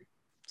model do?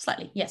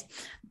 Slightly, yes.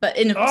 But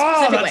in a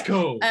specific way.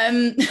 Cool.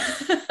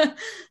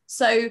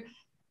 So...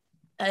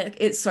 it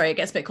gets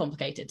a bit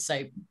complicated,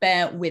 so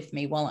bear with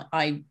me while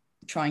I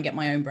try and get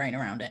my own brain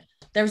around it.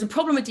 There is a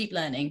problem with deep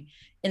learning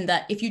in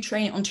that if you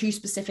train it on too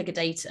specific a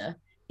data,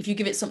 if you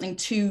give it something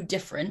too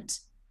different,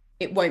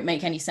 it won't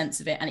make any sense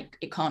of it and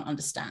it can't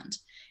understand.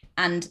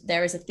 And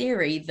there is a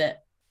theory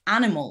that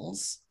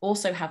animals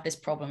also have this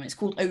problem. It's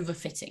called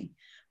overfitting,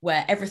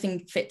 where everything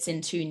fits in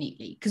too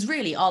neatly. Because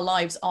really, our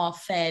lives are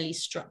fairly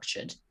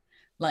structured,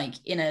 like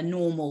in a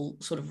normal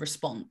sort of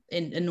response,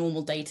 in a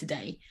normal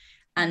day-to-day.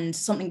 And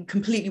something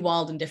completely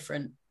wild and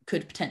different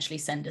could potentially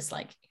send us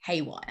like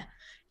haywire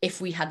if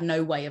we had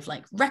no way of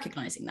like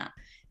recognizing that.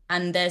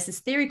 And there's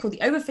this theory called the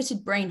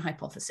overfitted brain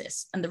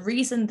hypothesis. And the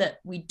reason that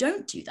we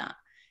don't do that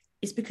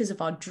is because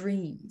of our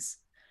dreams.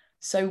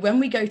 So when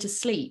we go to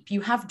sleep,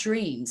 you have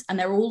dreams and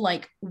they're all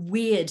like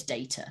weird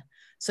data.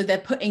 So they're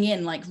putting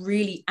in like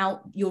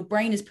your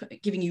brain is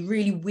giving you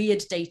really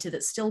weird data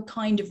that's still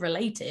kind of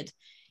related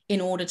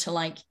in order to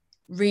like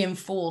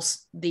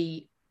reinforce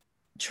the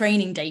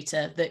training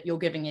data that you're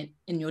giving it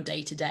in your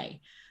day-to-day.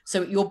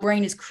 So your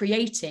brain is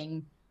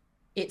creating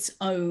its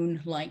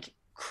own like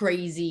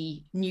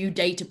crazy new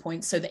data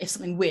points so that if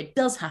something weird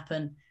does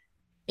happen,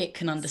 it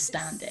can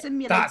understand it.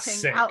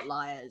 Simulating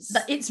outliers.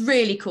 It's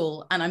really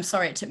cool. And I'm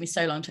sorry it took me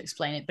so long to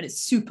explain it, but it's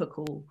super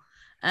cool.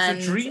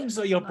 And so dreams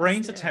are your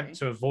brain's attempt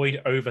to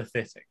avoid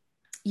overfitting.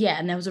 Yeah,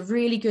 and there was a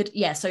really good,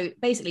 so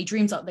basically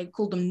dreams they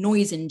call them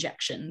noise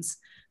injections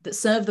that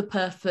serve the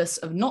purpose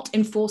of not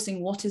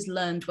enforcing what is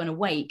learned when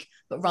awake,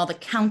 but rather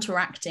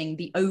counteracting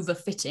the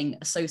overfitting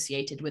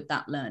associated with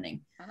that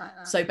learning. I like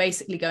that. So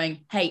basically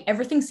going, hey,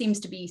 everything seems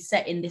to be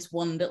set in this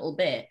one little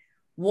bit.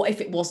 What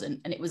if it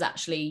wasn't? And it was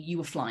actually, you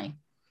were flying.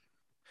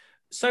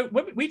 So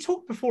when we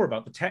talked before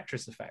about the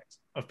Tetris effect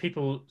of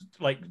people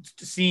like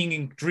seeing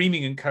and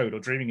dreaming in code or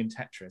dreaming in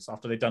Tetris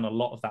after they've done a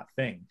lot of that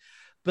thing.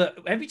 But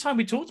every time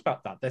we talked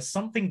about that, there's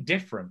something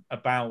different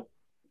about,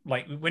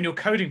 like when you're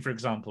coding, for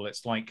example,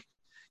 it's like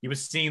you were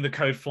seeing the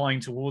code flying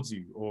towards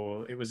you,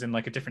 or it was in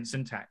like a different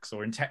syntax,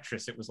 or in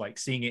Tetris, it was like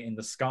seeing it in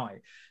the sky.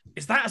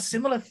 Is that a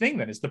similar thing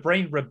then? Is the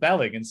brain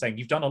rebelling and saying,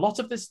 you've done a lot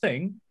of this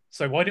thing,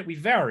 so why don't we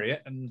vary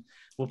it and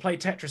we'll play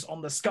Tetris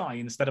on the sky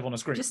instead of on a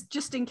screen?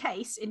 Just in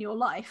case in your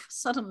life,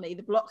 suddenly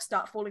the blocks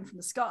start falling from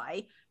the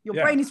sky, your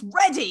brain is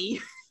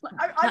ready.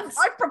 I'm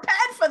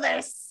prepared for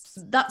this.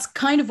 That's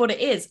kind of what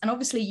it is. And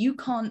obviously you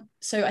can't,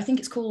 so I think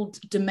it's called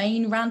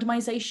domain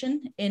randomization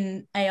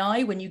in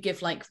AI, when you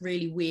give like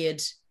really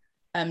weird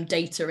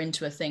data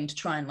into a thing to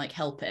try and like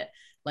help it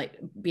like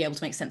be able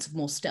to make sense of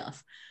more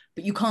stuff.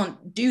 But you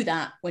can't do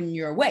that when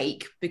you're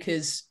awake,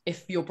 because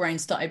if your brain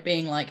started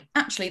being like,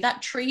 actually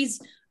that tree's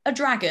a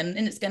dragon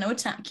and it's going to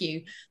attack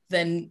you,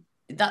 then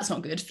that's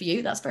not good for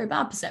you. That's very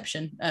bad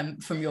perception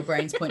from your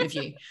brain's point of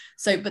view.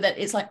 So, but that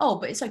it's like, oh,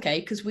 but it's okay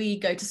because we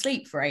go to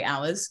sleep for 8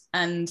 hours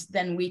and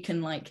then we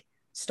can like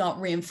start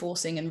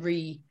reinforcing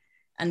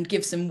and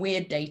give some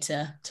weird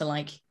data to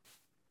like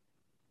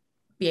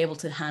be able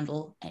to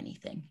handle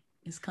anything.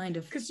 Is kind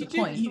of the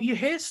point. You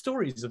hear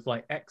stories of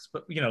like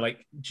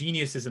like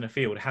geniuses in a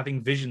field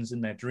having visions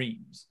in their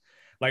dreams.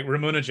 Like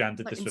Ramanujan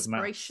did like this with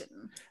maths.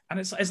 And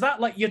is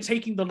that like you're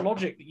taking the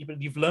logic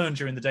that you've learned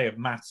during the day of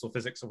maths or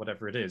physics or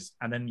whatever it is,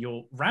 and then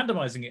you're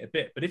randomizing it a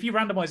bit. But if you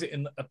randomize it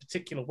in a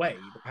particular way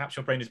that perhaps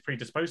your brain is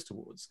predisposed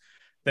towards,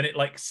 then it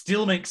like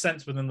still makes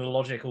sense within the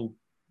logical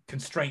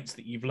constraints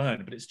that you've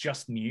learned, but it's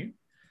just new.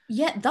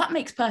 Yeah, that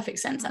makes perfect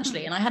sense,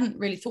 actually. And I hadn't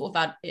really thought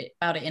about it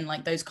in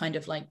like those kind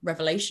of like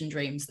revelation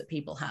dreams that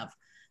people have.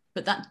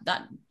 But that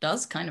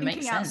does kind of make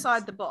sense. Thinking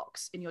outside the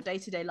box in your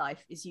day-to-day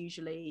life is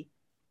usually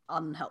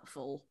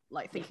unhelpful.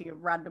 Like thinking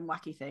of random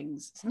wacky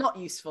things, it's not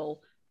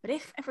useful. But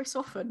if every so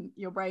often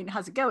your brain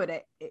has a go at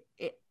it,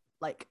 it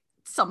like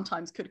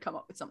sometimes could come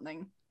up with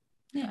something.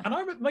 Yeah.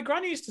 And my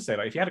granny used to say,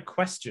 like, if you had a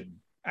question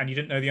and you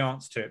didn't know the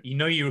answer to it,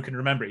 you can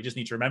remember it, you just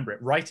need to remember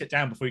it, write it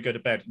down before you go to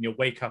bed, and you'll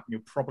wake up and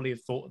you'll probably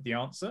have thought of the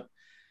answer.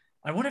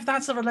 I wonder if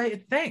that's a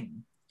related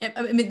thing.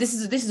 I mean, this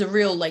is a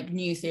real like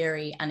new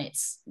theory, and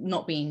it's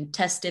not being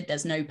tested.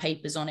 There's no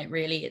papers on it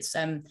really. It's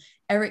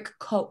Eric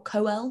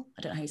Coel.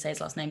 I don't know how you say his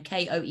last name.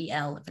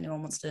 Koel. If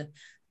anyone wants to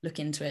look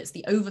into it, it's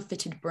the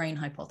overfitted brain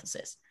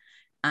hypothesis,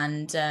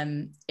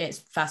 and it's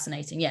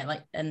fascinating. Yeah,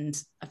 like, and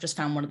I've just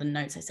found one of the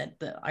notes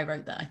I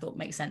wrote that I thought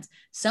makes sense.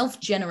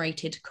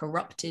 Self-generated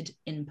corrupted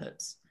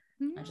inputs.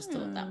 I just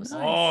thought that was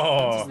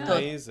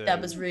amazing.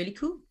 That was really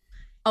cool.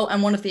 Oh,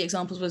 and one of the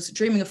examples was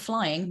dreaming of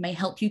flying may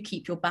help you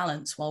keep your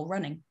balance while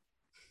running.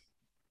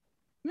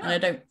 Yeah. And I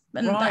don't,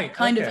 and that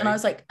kind of, and I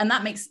was like, and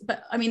that makes,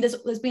 but I mean,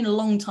 there's been a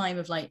long time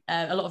of like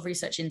a lot of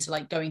research into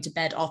like going to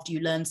bed after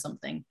you learn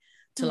something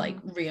to like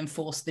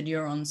reinforce the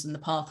neurons and the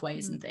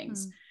pathways and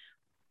things.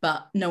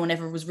 But no one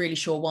ever was really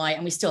sure why.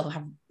 And we still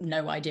have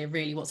no idea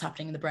really what's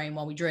happening in the brain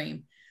while we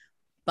dream.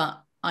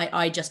 But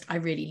I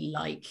really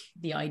like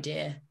the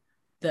idea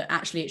that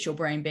actually it's your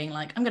brain being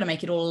like, I'm going to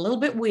make it all a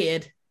little bit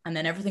weird, and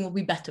then everything will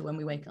be better when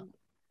we wake up.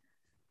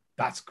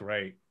 That's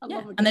great.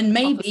 Yeah. And then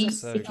maybe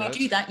if you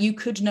do that, you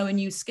could know a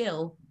new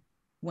skill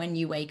when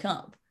you wake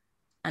up.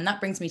 And that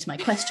brings me to my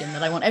question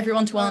that I want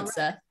everyone to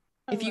answer.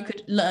 If you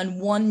could learn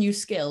one new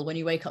skill when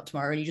you wake up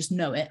tomorrow and you just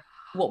know it,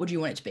 what would you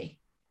want it to be?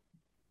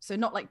 So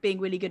not like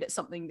being really good at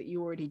something that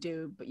you already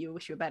do, but you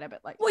wish you were better, but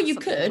like you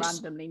could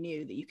randomly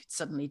new that you could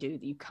suddenly do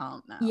that you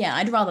can't now. Yeah,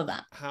 I'd rather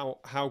that.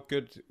 How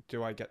good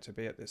do I get to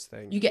be at this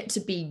thing? You get to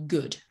be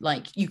good.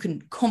 Like you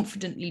can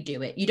confidently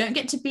do it. You don't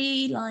get to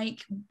be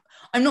like,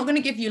 I'm not going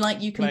to give you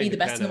like you can be the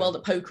best in the world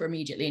at poker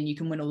immediately and you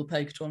can win all the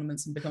poker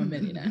tournaments and become a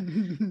millionaire.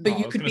 But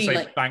you could be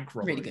like bank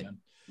robbery, really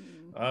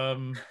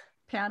good.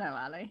 Piano,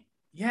 Ali.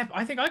 Yeah,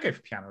 I think I'd go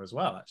for piano as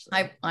well,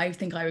 actually. I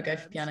think I would go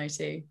for piano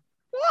too.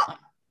 What?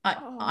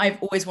 I've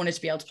always wanted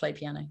to be able to play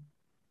piano.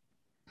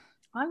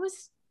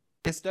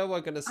 Is no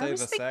one going to say the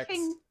sex?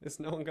 Is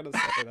no one going to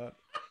say that?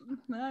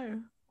 No.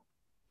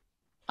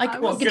 I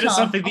was good at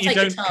something that you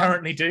don't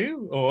currently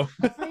do, or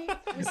I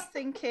was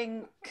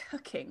thinking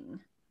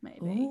cooking,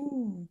 maybe.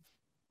 Ooh.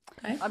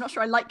 Okay. I'm not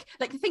sure. I like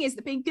the thing is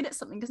that being good at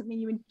something doesn't mean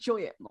you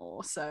enjoy it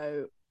more.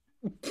 So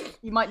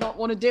you might not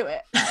want to do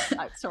it.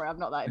 Sorry, I'm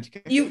not that into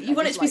cooking. You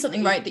want it to be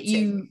something, right? That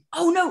you.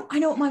 Oh no, I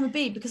know what mine would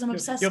be because I'm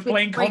obsessed. You're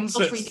playing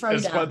concerts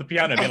as well the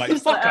piano, and you're like,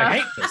 fuck, I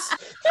hate this.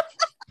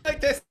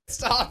 Like this,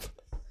 stop.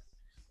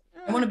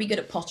 I want to be good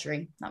at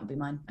pottery. That would be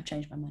mine. I've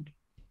changed my mind.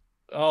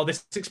 Oh,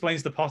 this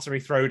explains the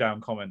pottery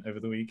throwdown comment over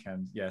the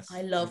weekend. Yes,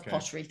 I love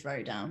pottery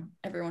throwdown.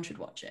 Everyone should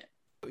watch it.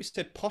 You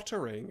said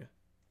pottering.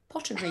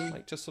 Pottery,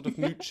 like just sort of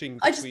mooching.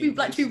 I just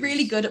like to be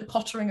really good at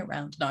pottering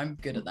around. No, I'm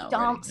good at that.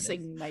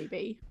 Dancing,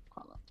 maybe.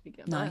 Quite like to be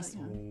good. Nice.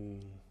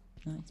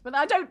 Nice. But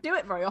I don't do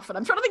it very often.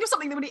 I'm trying to think of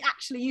something that would be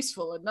actually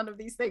useful, and none of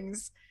these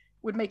things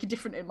would make a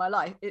difference in my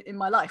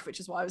life. Which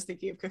is why I was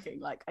thinking of cooking.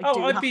 Like,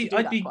 I'd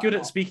be good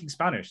at speaking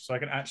Spanish, so I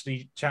can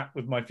actually chat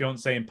with my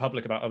fiance in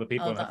public about other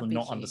people and have them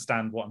not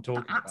understand what I'm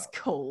talking about. That's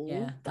cool.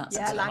 Yeah, that's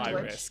language.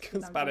 High risk.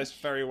 Spanish,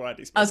 very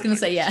widely spoken. I was going to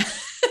say, yeah.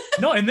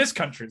 Not in this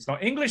country. It's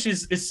not. English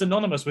is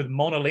synonymous with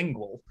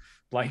monolingual.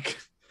 Like,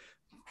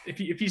 if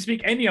you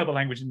speak any other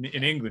language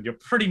in England, you're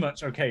pretty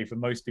much okay for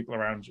most people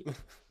around you.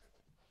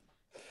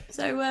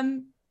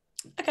 So,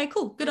 okay,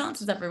 cool. Good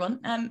answers, everyone.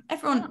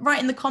 Everyone, write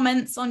in the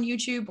comments on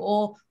YouTube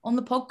or on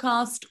the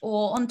podcast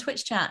or on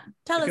Twitch chat.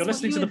 Tell us if you're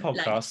listening to the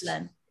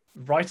podcast,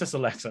 write us a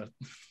letter.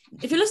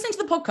 If you're listening to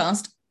the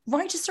podcast,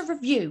 write us a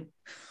review.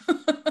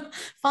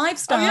 5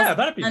 stars. Oh, yeah,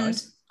 that'd be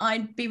nice.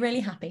 I'd be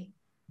really happy.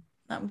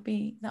 That would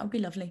be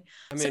lovely.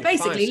 I mean, so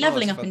basically,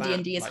 leveling up in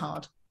D&D is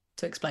hard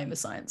to explain with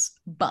science,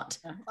 but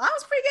that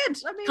was pretty good.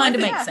 I mean, kind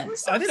of makes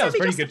sense. I think that was a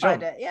pretty good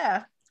job.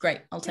 Yeah.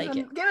 Great, I'll take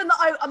it. Given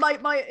that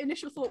my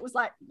initial thought was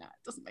like, no,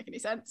 it doesn't make any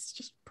sense.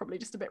 Just probably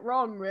just a bit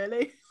wrong,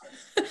 really.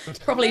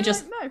 Probably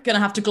just gonna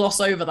have to gloss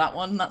over that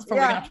one. That's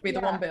probably gonna have to be the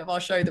one bit of our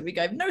show that we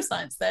go, no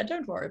science there.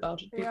 Don't worry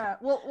about it. Yeah.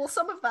 Well,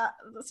 some of that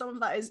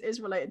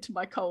is related to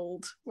my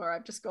cold, where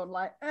I've just gone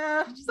like,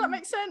 does that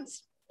make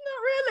sense?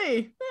 Not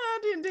really.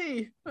 Yeah,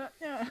 D&D. But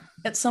yeah.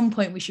 At some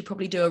point, we should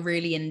probably do a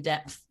really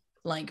in-depth,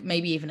 like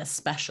maybe even a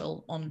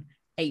special on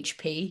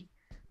HP.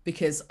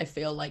 Because I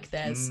feel like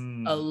there's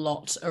a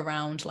lot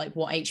around like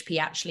what HP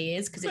actually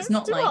is, because it's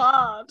not like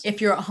hard. If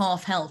you're at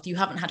half health, you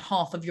haven't had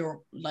half of your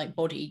like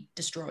body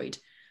destroyed.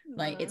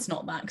 Like it's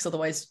not that, because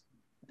otherwise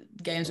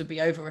games would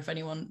be over if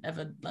anyone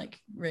ever like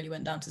really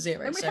went down to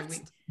zero.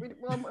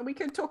 And we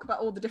could talk about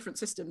all the different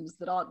systems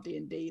that aren't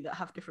D&D that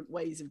have different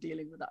ways of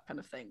dealing with that kind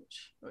of thing,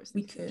 which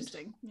we could.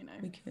 Interesting. You know,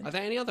 are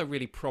there any other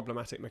really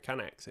problematic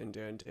mechanics in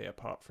D&D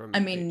apart from? I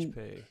mean,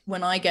 HP?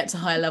 When I get to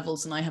higher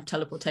levels and I have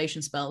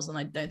teleportation spells, and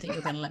I don't think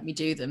you're going to let me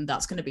do them,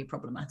 that's going to be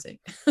problematic.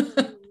 Ooh,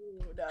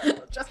 no,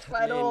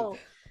 justify it all.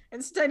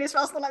 Instantaneous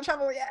fast light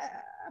travel, yeah.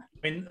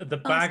 I mean, the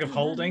bag of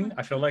holding,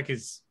 I feel like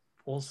is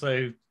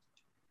also.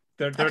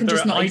 That can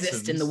just not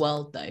exist in the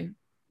world, though.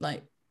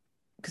 Like,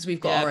 because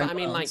we've got our own. I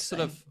mean, like, sort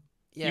of.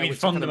 Yeah, you mean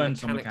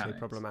fundamental mechanically mechanics.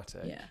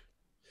 Problematic. Yeah.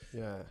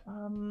 Yeah.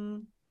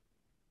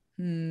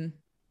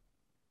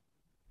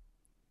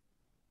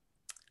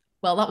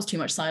 Well, that was too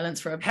much silence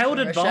for a Held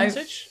for a show.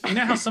 advantage. You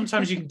know how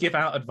sometimes you can give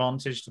out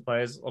advantage to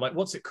players, or like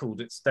what's it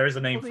called? There is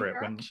a name for it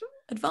when.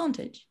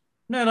 Advantage.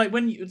 No, like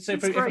when you if a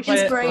player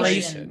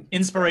Inspiration.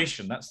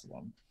 Inspiration. That's the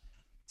one.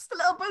 Just a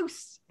little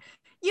boost.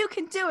 You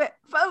can do it,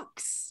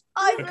 folks.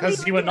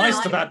 Because you were nice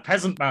to that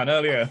peasant man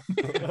earlier.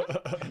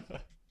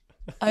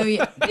 Oh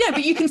yeah, yeah,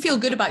 but you can feel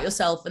good about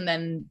yourself and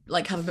then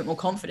like have a bit more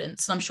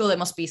confidence. And I'm sure there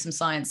must be some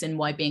science in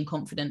why being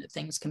confident at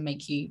things can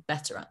make you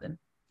better at them.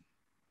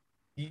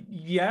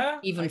 Yeah,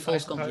 Even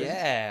false confidence.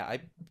 Yeah,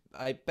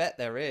 I bet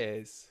there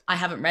is. I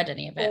haven't read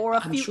any of it. Or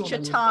a future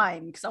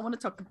time, because I want to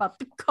talk about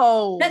the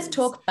cold. Let's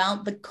talk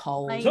about the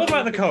cold. Talk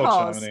about the cold,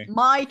 Charmony.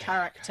 My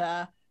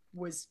character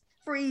was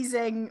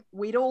freezing.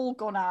 We'd all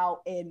gone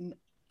out in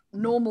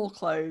normal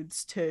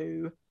clothes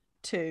we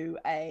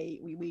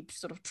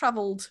sort of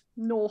travelled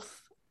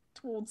north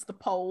towards the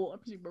pole, I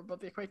presume we're above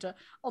the equator,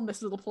 on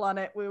this little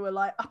planet. We were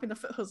like up in the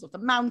foothills of the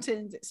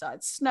mountains. It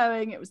started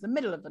snowing. It was the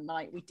middle of the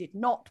night. We did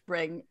not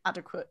bring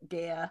adequate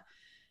gear.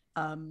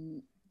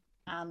 And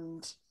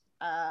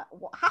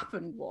what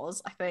happened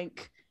was, I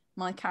think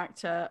my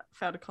character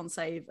failed a con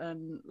save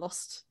and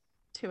lost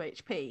 2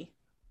 HP.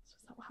 So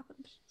is that what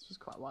happened? This was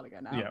quite a while ago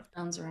now. Yeah.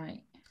 Sounds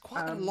right.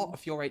 Quite a lot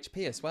of your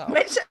HP as well.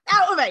 Which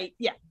out of 8,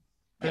 yeah.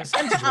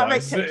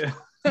 Percentage-wise,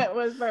 It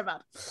was very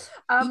bad.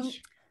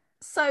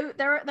 So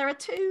there are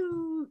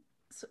two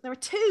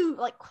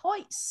like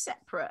quite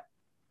separate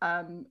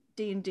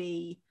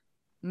D&D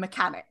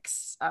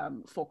mechanics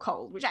for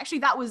cold, which actually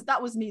that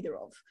was neither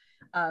of.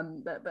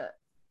 But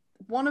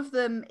one of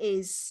them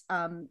is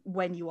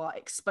when you are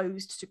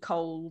exposed to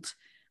cold,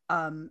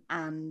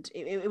 and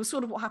it was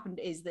sort of what happened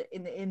is that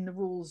in the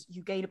rules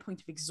you gain a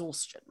point of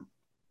exhaustion,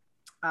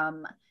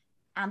 and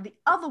the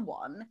other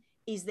one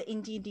is that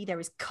in D&D there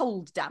is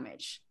cold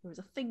damage. There is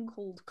a thing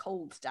called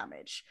cold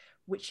damage,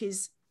 which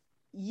is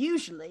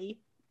usually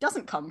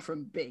doesn't come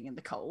from being in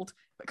the cold,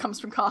 but comes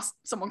from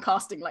someone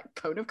casting like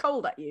cone of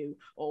cold at you,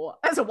 or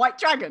as a white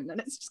dragon, and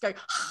it's just going,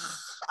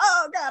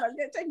 oh god, I'm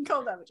taking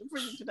cold damage, I'm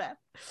freezing to death.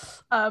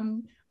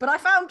 But I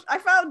found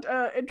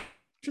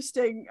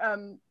interesting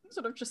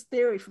sort of just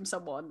theory from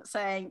someone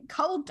saying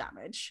cold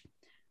damage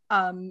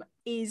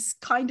is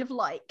kind of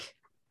like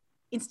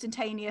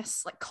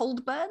instantaneous like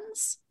cold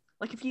burns.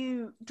 Like if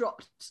you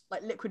dropped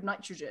like liquid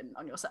nitrogen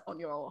on yourself,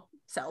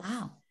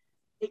 wow,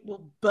 it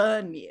will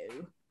burn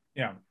you.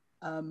 Yeah.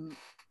 And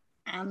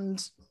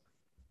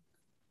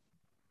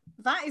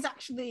that is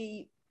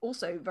actually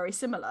also very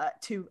similar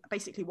to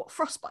basically what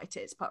frostbite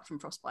is, apart from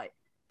frostbite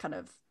kind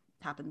of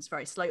happens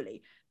very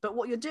slowly. But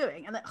what you're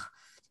doing, and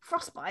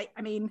frostbite,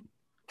 I mean,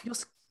 your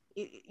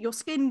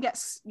skin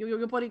gets,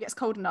 your body gets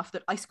cold enough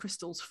that ice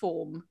crystals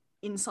form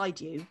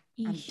inside you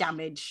and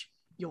damage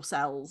your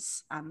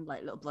cells and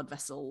like little blood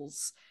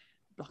vessels,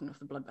 blocking off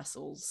the blood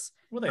vessels.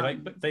 Well,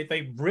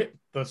 they rip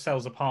the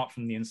cells apart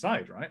from the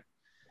inside, right?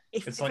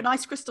 If an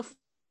ice crystal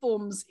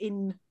forms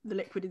in the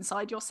liquid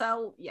inside your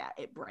cell, yeah,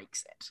 it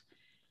breaks it.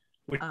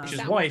 Which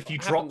is why if you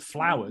drop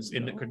flowers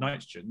in liquid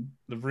nitrogen,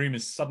 the room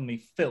is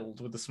suddenly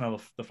filled with the smell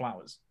of the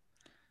flowers.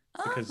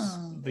 Because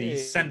the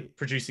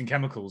scent-producing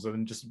chemicals are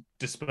then just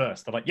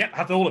dispersed. They're like, yeah,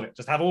 have all of it.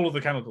 Just have all of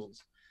the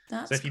chemicals.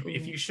 That's so cool.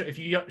 if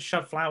you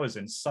shove flowers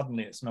in,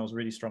 suddenly it smells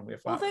really strongly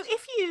of flowers. Although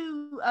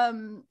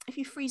if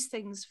you freeze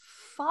things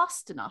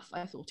fast enough,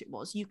 I thought it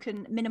was, you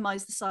can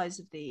minimize the size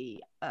of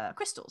the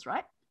crystals,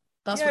 right?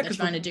 That's what they're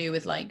trying to do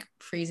with like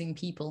freezing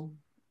people.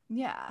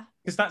 Yeah,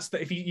 because that's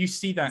if you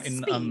see that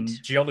in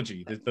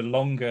geology, the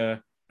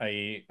longer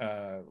a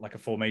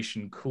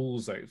formation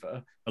cools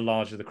over, the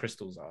larger the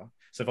crystals are.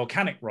 So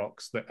volcanic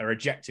rocks that are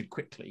ejected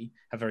quickly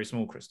have very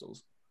small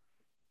crystals.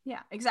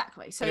 Yeah,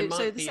 exactly. So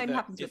the same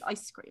happens with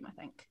ice cream, I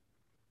think.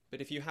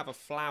 But if you have a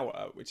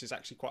flower, which is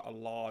actually quite a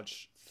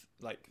large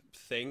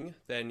thing,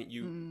 then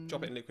you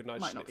drop it in liquid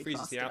nitrogen. It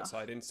freezes the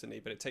outside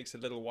instantly, but it takes a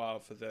little while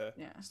for the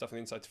stuff on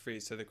the inside to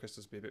freeze, so the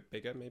crystals be a bit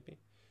bigger, maybe.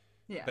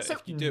 Yeah. But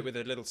if you do it with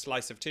a little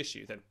slice of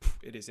tissue, then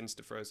it is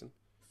insta-frozen.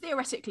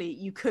 Theoretically,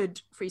 you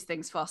could freeze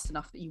things fast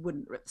enough that you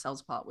wouldn't rip the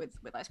cells apart with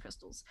ice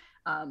crystals.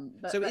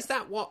 So is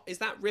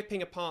that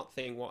ripping apart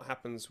thing what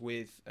happens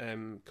with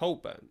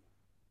cold burn?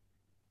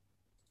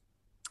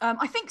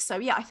 I think so.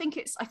 Yeah, I think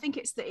it's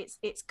that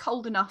it's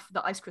cold enough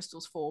that ice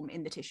crystals form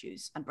in the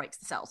tissues and breaks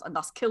the cells, and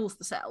thus kills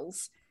the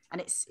cells.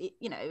 And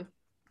the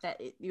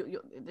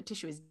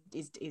tissue is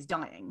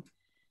dying,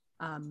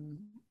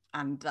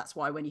 and that's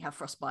why when you have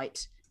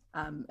frostbite,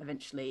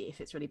 eventually, if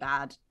it's really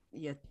bad,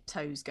 your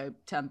toes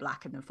turn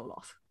black and then fall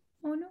off.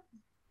 Oh no,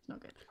 it's not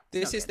good.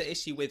 This is the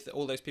issue with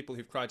all those people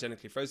who've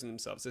cryogenically frozen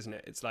themselves, isn't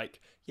it? It's like,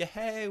 yeah,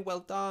 hey, well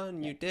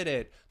done, you did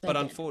it. But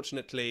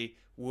unfortunately,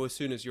 as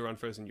soon as you're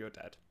unfrozen, you're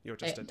dead. You're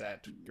just dead.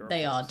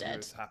 They are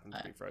dead. Happen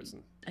to be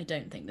frozen. I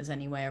don't think there's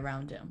any way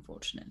around it,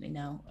 unfortunately.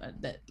 Now,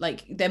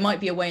 there might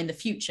be a way in the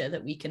future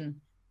that we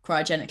can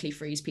cryogenically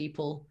freeze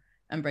people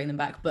and bring them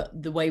back,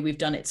 but the way we've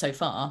done it so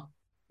far,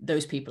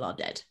 those people are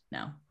dead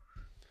now.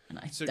 And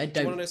do you want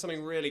to know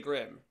something really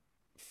grim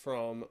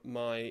from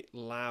my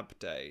lab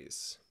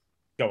days?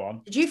 Go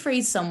on. Did you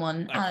freeze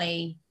someone,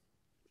 Ali?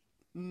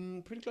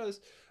 Pretty close.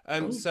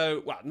 Cool.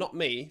 So, well, not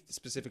me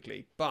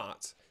specifically,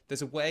 but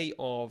there's a way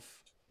of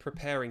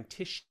preparing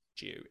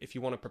tissue if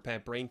you want to prepare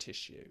brain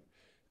tissue.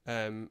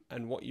 And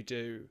what you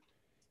do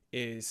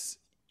is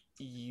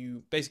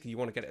you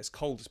want to get it as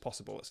cold as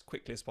possible, as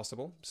quickly as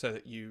possible, so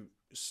that you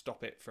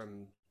stop it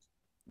from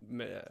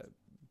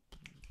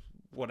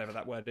whatever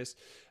that word is,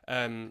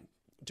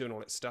 doing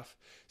all its stuff.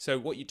 So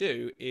what you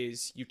do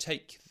is you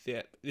take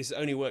this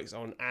only works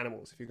on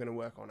animals if you're going to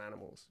work on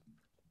animals.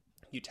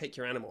 You take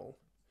your animal,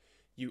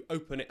 you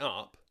open it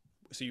up,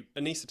 so you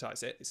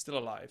anesthetize it, it's still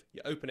alive,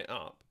 you open it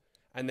up,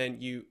 and then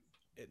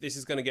this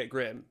is going to get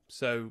grim,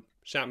 so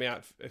shout me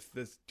out if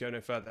this go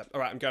no further. All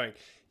right, I'm going.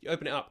 You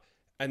open it up,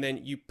 and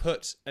then you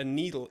put a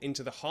needle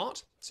into the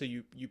heart, so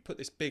you put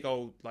this big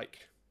old,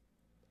 like,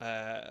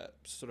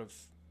 sort of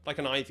like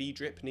an IV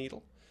drip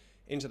needle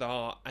into the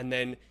heart, and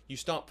then you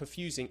start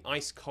perfusing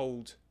ice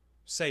cold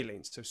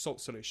saline, so salt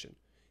solution,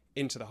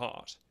 into the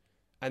heart,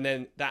 and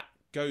then that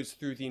goes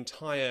through the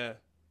entire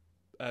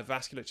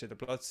vasculature, the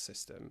blood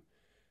system,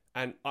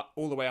 and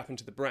all the way up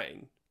into the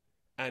brain,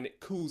 and it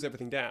cools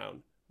everything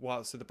down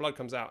so the blood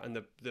comes out and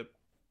the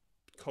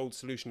cold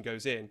solution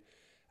goes in,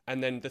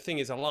 and then the thing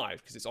is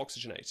alive because it's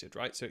oxygenated,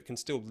 right? So it can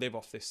still live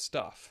off this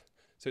stuff.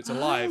 So it's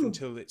alive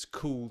until it's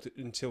cooled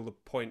until the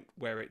point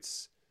where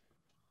it's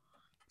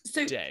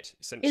dead,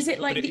 essentially. Is it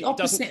like the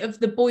opposite of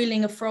the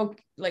boiling a frog,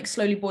 like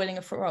slowly boiling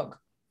a frog?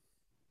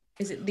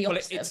 Is it the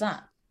opposite of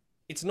that?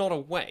 It's not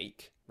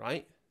awake,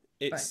 right?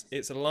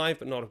 It's alive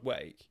but not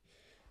awake.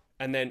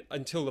 And then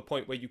until the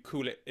point where you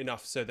cool it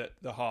enough so that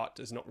the heart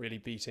is not really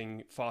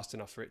beating fast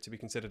enough for it to be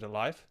considered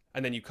alive.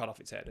 And then you cut off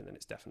its head and then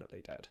it's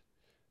definitely dead.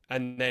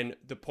 And then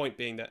the point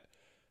being that,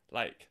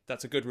 like,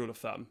 that's a good rule of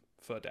thumb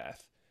for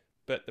death.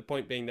 But the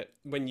point being that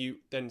when you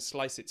then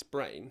slice its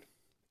brain,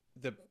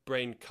 the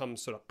brain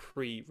comes sort of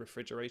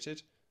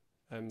pre-refrigerated.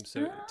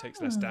 So it takes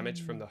less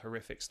damage from the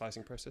horrific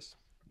slicing process.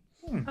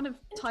 Kind of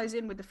ties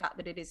in with the fact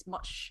that it is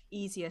much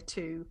easier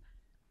to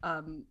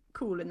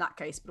cool in that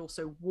case, but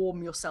also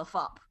warm yourself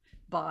up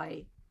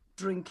by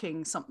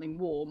drinking something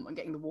warm and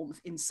getting the warmth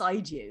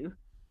inside you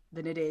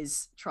than it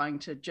is trying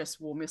to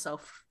just warm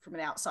yourself from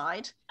the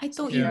outside. I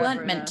thought you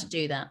weren't meant to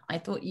do that. I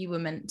thought you were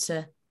meant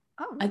to.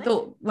 Oh, really? I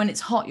thought when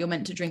it's hot, you're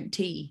meant to drink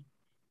tea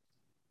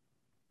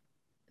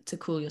to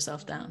cool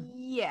yourself down.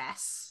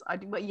 Yes, I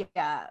do. But yeah,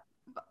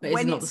 but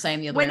it's not the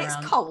same the other way around. When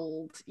it's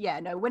cold,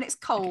 when it's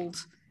cold,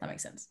 okay. That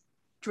makes sense.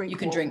 You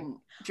can drink.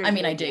 I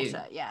mean, I do.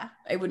 Water, yeah.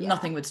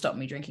 Nothing would stop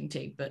me drinking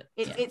tea, but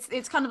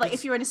it's kind of like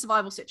if you're in a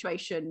survival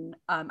situation,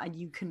 and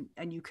you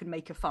can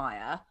make a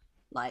fire,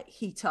 like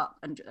heat up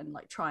and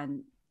like try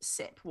and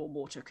sip warm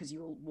water because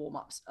you'll warm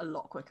up a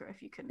lot quicker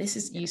if you can. This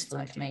is useful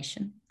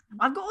information.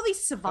 I've got all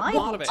these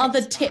survival tips.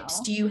 Other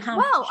tips do you have?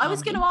 Well, I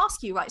was going to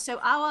ask you, right? So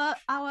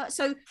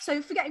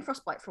so forgetting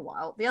frostbite for a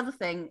while. The other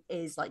thing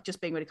is like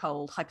just being really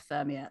cold,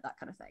 hypothermia, that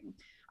kind of thing.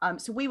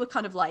 So we were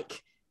kind of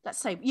like, let's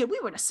say, we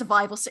were in a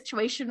survival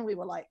situation. We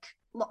were like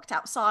locked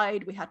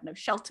outside. We had no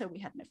shelter. We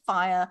had no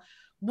fire.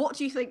 What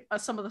do you think are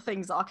some of the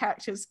things that our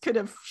characters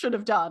should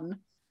have done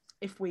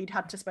if we'd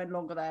had to spend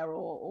longer there,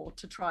 or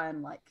to try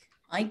and like?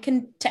 I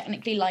can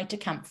technically light a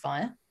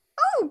campfire.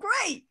 Oh,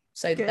 great!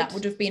 So that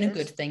would have been a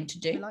good thing to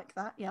do. I like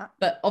that, yeah.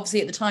 But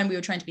obviously, at the time, we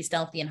were trying to be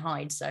stealthy and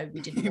hide, so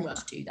we didn't want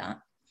to do that.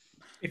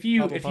 If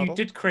you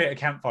did create a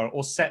campfire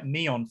or set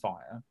me on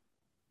fire,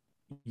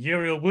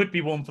 Uriel would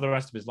be warm for the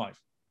rest of his life.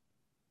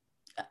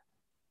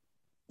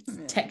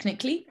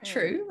 Technically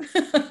true.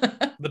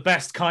 The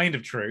best kind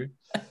of true.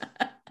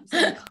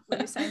 Were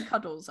you saying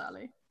cuddles,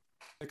 Ali?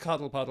 A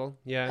cuddle puddle,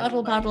 yeah.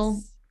 Cuddle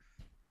puddle.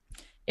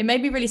 It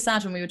made me really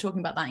sad when we were talking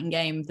about that in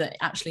game, that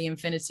actually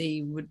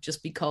Infinity would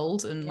just be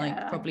cold and like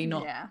probably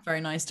not very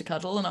nice to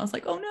cuddle. And I was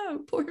like, oh no,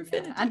 poor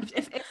Infinity. And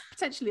if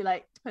potentially,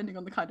 like, depending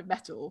on the kind of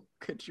metal,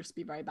 could just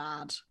be very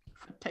bad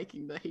for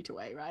taking the heat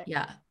away, right?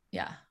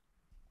 Yeah.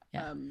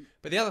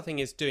 But the other thing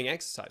is doing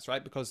exercise,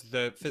 right? Because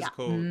the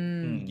physical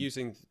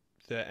using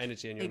the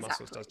energy in your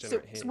muscles does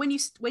generate heat. So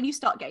when you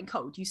start getting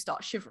cold, you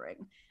start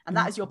shivering, and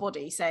that is your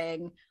body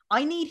saying,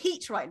 I need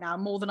heat right now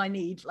more than I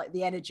need like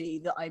the energy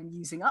that I'm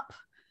using up.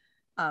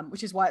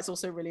 Which is why it's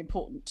also really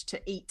important to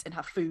eat and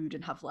have food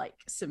and have like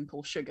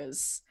simple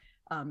sugars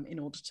in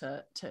order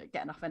to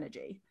get enough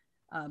energy.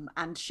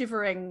 And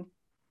shivering,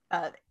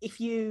 if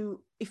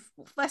you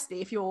start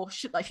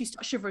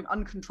shivering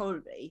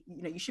uncontrollably,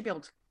 you should be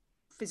able to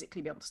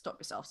physically be able to stop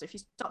yourself. So if you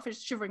start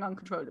shivering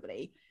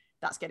uncontrollably,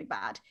 that's getting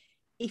bad.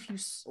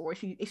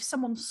 If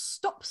someone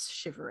stops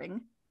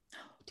shivering,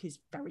 it is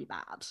very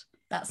bad.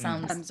 That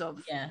sounds in terms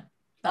of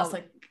that's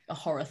like a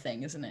horror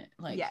thing, isn't it?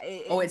 Like,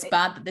 it's it,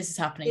 bad that this is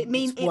happening. It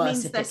means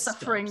they're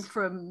suffering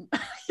from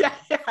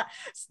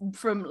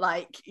from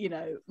like,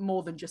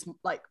 more than just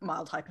like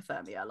mild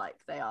hypothermia. Like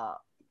they are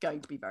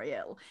going to be very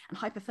ill. And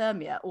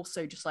hypothermia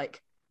also just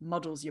like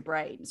muddles your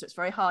brain. So it's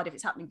very hard if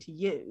it's happening to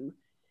you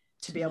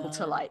to be able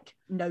to like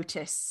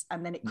notice,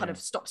 and then it kind of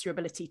stops your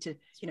ability to,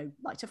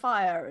 light a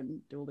fire and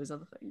do all those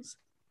other things.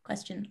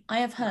 Question. I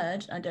have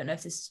heard, I don't know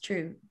if this is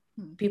true,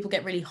 people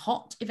get really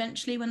hot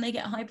eventually when they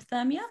get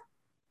hypothermia.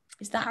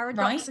 Is that right?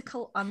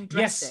 paradoxical Yes,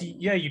 undressing.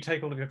 yeah, you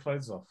take all of your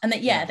clothes off. And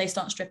then they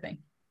start stripping.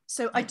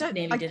 So I don't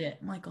nearly did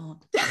it. My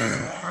God,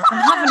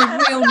 I'm having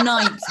a real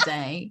night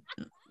today.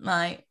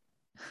 Like,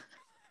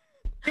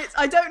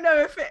 I don't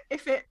know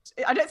if it.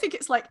 I don't think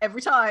it's like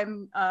every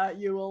time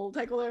you will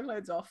take all your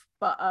clothes off,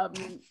 but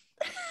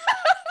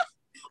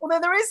although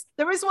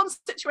there is one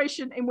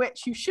situation in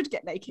which you should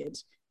get naked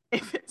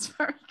if it's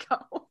very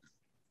cold.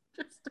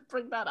 Just to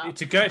bring that up.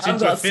 To go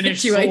into a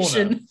Finnish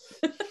situation.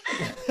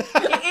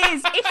 It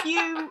is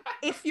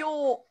if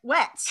you're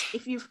wet,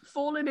 if you've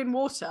fallen in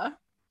water,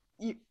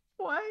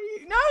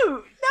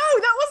 no,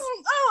 that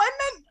wasn't. Oh, I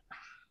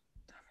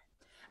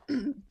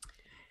meant.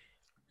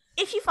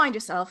 If you find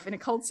yourself in a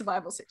cold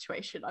survival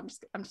situation, I'm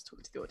just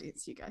talking to the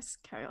audience. You guys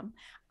carry on.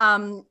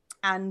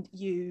 And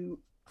you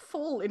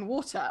fall in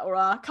water or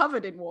are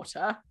covered in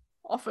water,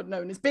 often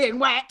known as being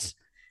wet,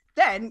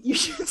 then you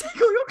should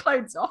take all your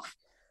clothes off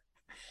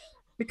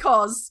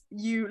because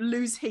you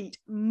lose heat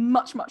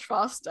much, much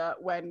faster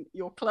when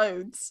your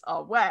clothes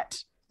are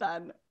wet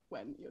than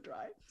when you're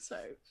dry. So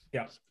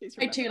yeah,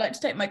 I too like to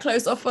take my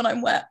clothes off when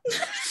I'm wet.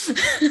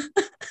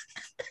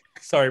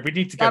 Sorry, we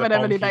need to get a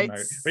bonk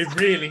emote. We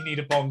really need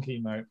a bonk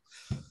emote.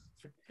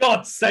 For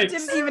God's sake. I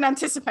didn't even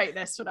anticipate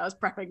this when I was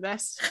prepping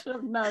this. Should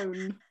have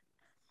known.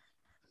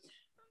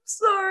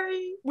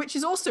 Sorry. Which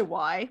is also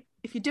why,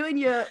 if you're doing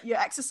your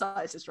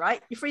exercises,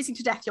 right, you're freezing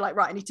to death, you're like,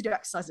 right, I need to do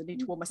exercise, I need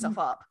to warm myself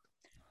up.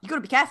 You've got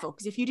to be careful,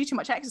 because if you do too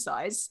much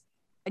exercise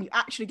and you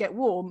actually get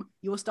warm,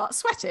 you'll start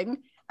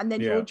sweating, and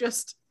then you'll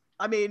just,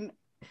 I mean,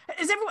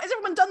 has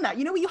everyone done that?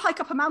 You know, when you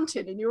hike up a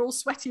mountain and you're all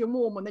sweaty and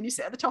warm, and then you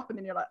sit at the top and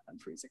then you're like, I'm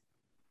freezing.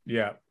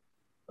 Yeah.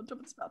 On top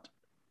of this mountain.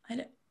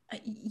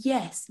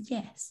 Yes,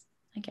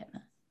 I get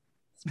that.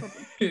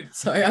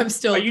 Sorry, I'm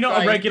still. Are you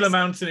not a regular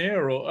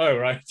mountaineer, or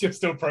right, you're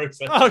still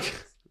processing? Okay.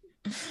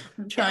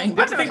 I'm trying.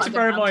 The thing to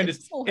bear in mind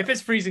is, if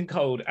it's freezing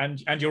cold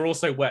and you're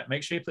also wet,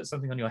 make sure you put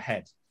something on your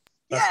head.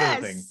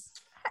 That's the thing.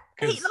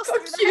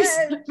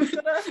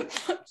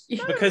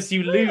 Because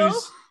you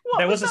lose.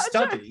 There was a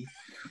study.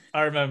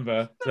 I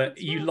remember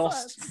that you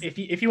lost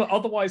if you were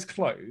otherwise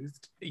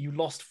clothed, you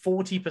lost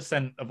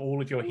 40% of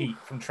all of your heat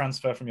from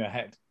transfer from your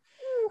head,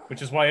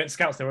 which is why at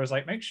Scouts they was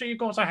like, make sure you've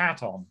got a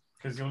hat on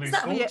because you'll lose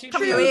 40%.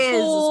 Cover your ears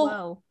as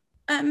well.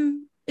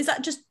 Is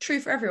that just true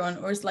for everyone,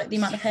 or is like the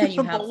amount of hair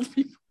you have?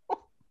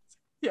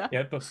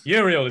 Yeah, but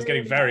Uriel is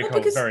getting very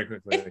cold very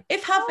quickly.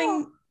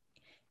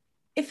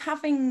 If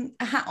having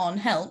a hat on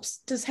helps,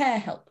 does hair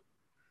help?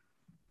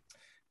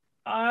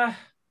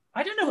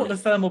 I don't know what the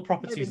thermal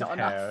properties of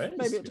hair is.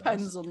 Maybe it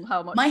depends on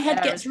how much. My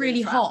head gets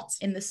really hot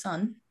in the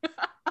sun.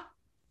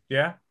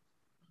 Yeah.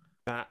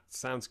 That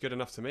sounds good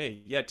enough to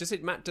me. Yeah. Does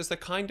the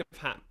kind of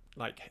hat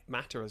like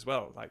matter as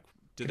well? Like,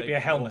 do they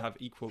all have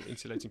equal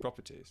insulating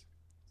properties?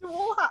 Do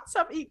all hats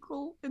have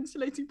equal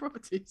insulating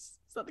properties?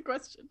 Is that the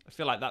question? I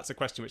feel like that's a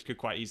question which could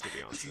quite easily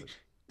be answered.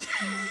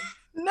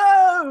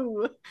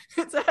 No,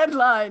 it's a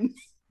headline.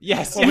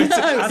 Yes, and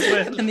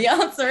the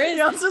answer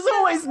is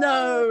always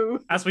no.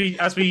 As we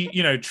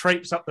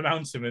traipse up the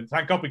mountain, and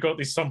thank God we got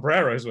these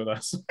sombreros with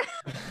us.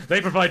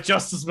 They provide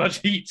just as much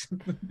heat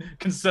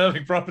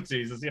conserving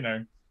properties as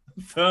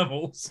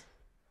thermals.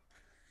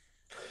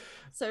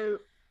 So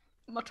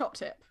my top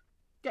tip: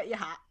 get your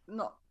hat,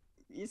 not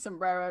your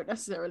sombrero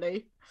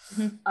necessarily.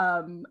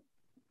 Mm-hmm.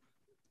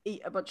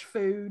 Eat a bunch of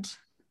food.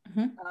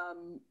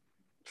 Mm-hmm.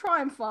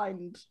 Try and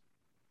find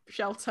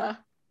shelter.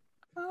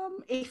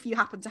 If you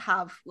happen to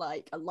have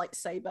like a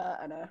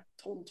lightsaber and a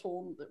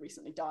tauntaun that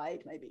recently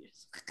died, maybe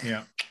just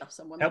stuff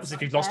someone. Helps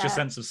if you've lost your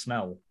sense of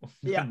smell.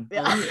 Yeah.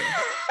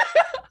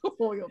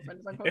 Or your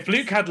friends. If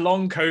Luke had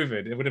long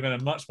COVID, it would have been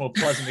a much more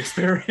pleasant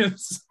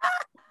experience.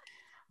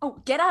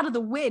 Oh, get out of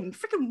the wind!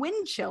 Freaking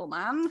wind chill,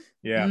 man.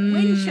 Yeah,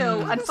 wind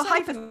chill, and for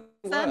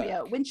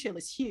hypothermia, wind chill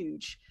is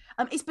huge.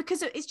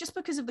 It's just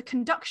because of the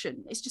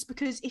conduction. It's just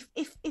because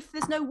if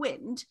there's no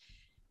wind,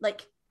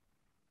 like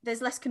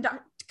there's less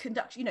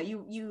conduction.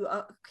 You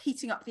are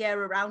heating up the air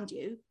around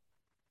you,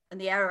 and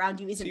the air around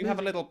you isn't. So you have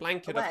a little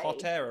blanket of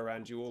hot air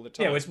around you all the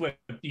time. Yeah,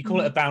 you call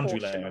it a boundary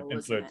layer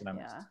in fluid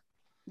dynamics.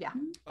 Yeah.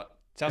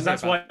 Tell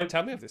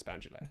me of this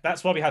boundary layer.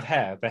 That's why we have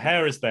hair. The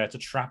hair is there to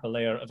trap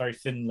a very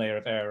thin layer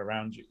of air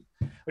around you.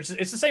 It's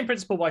the same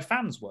principle why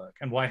fans work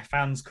and why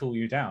fans cool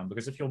you down.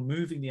 Because if you're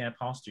moving the air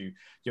past you,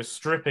 you're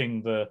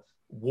stripping the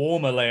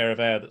warmer layer of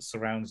air that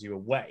surrounds you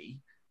away,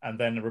 and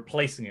then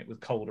replacing it with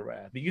colder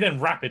air that you then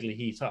rapidly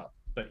heat up,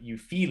 but you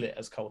feel it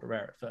as colder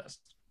air at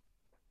first.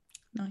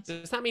 Nice.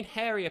 Does that mean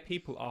hairier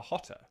people are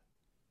hotter?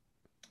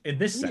 In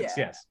this sense,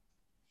 yes.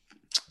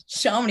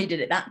 Shamini did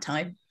it that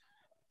time.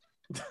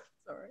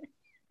 Sorry.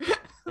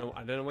 No,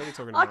 I don't know what you're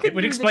talking about. It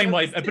would explain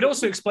why, but it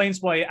also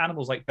explains why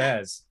animals like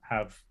bears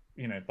have,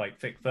 like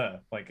thick fur.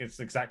 Like it's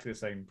exactly the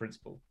same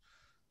principle.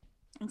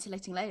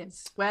 Insulating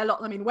layers. Where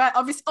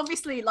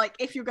obviously, like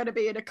if you're going to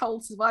be in a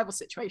cold survival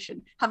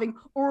situation, having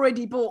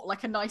already bought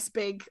like a nice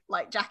big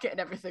like jacket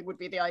and everything would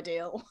be the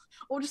ideal,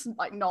 or just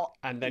like not.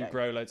 And then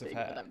grow loads of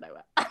hair.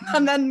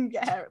 And then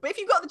get hair. But if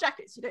you've got the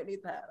jackets, you don't need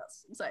the hair.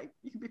 That's what I'm saying.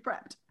 You can be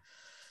prepped.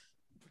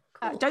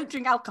 Don't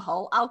drink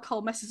alcohol.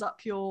 Alcohol messes up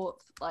your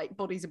like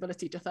body's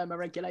ability to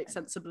thermoregulate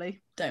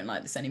sensibly. Don't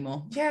like this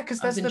anymore. Yeah, because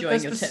I was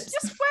enjoying your tips.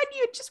 Just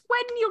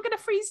when you're gonna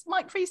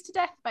freeze to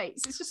death,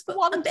 mates. It's just the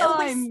one a bit of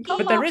time. whiskey. Come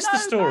But there on, is the no,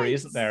 story,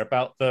 mates. isn't there,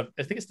 about I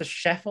think it's the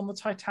chef on the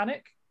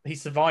Titanic. He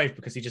survived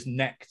because he just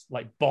necked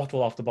like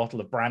bottle after bottle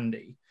of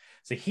brandy.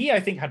 So he, I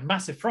think, had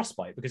massive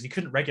frostbite because he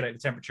couldn't regulate the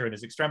temperature in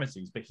his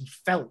extremities, but he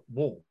felt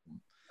warm.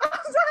 So how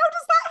does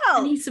that help?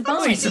 And he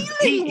survived.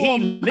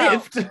 He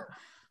lived.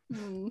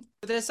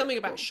 But there's something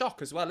about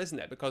shock as well, isn't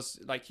it? Because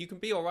like you can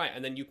be all right,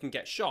 and then you can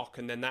get shock,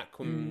 and then that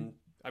can.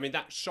 I mean,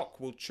 that shock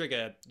will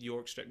trigger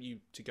you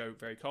to go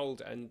very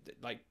cold, and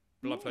like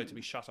blood flow to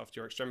be shut off to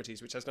your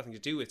extremities, which has nothing to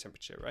do with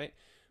temperature, right?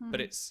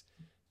 But it's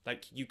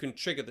like you can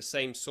trigger the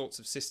same sorts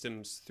of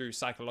systems through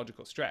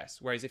psychological stress.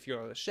 Whereas if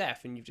you're a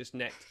chef and you've just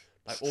necked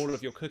like all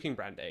of your cooking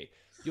brandy,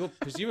 you're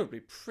presumably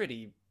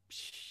pretty,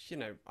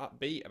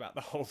 upbeat about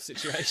the whole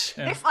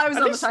situation. If I was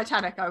At on least- the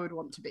Titanic, I would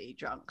want to be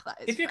drunk.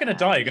 That is If you're going to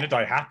fair. die, you're going to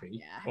die happy.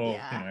 Yeah, Or,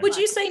 yeah. Would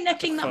you say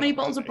necking That's that many fun,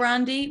 bottles of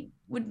brandy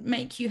would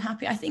make you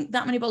happy? I think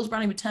that many bottles of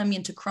brandy would turn me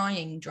into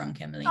crying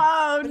drunk, Emily.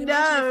 Oh But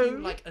imagine no! if you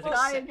like had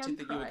Dying accepted and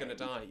that you were going to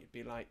crying. die, you'd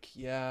be like,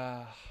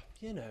 yeah,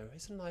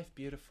 isn't life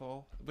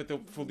beautiful? With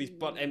all these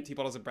empty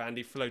bottles of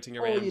brandy floating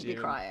Or around you'd you. be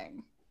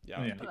crying.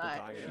 Yeah, Yeah. people Right.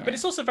 dying. But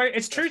it's also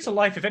it's true to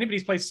life. If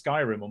anybody's played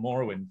Skyrim or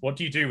Morrowind, what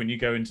do you do when you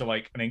go into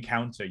like an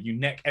encounter? You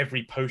neck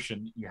every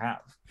potion you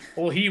have.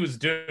 All he was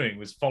doing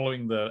was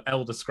following the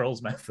Elder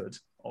Scrolls method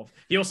of.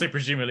 He also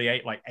presumably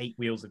ate like 8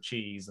 wheels of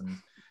cheese and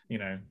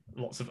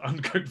lots of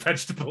uncooked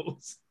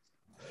vegetables.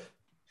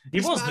 He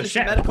This was man the is a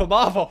chef. medical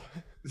marvel.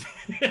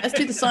 Let's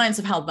do the science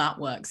of how that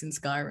works in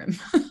Skyrim.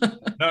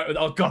 No,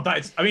 oh god, that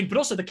is. I mean, but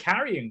also the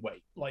carrying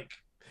weight, like.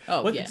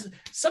 Oh, Well, yeah.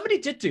 somebody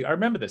did do. I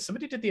remember this.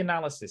 Somebody did the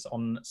analysis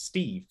on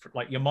Steve,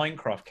 like your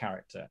Minecraft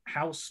character.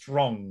 How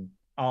strong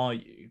are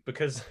you?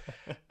 Because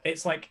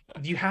it's like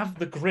you have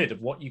the grid of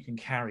what you can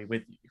carry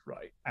with you,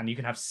 right? And you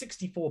can have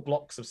 64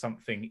 blocks of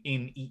something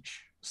in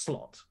each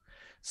slot.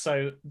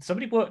 So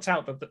somebody worked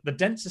out that the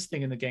densest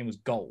thing in the game was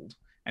gold.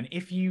 And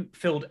if you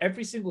filled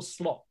every single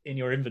slot in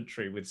your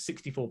inventory with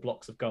 64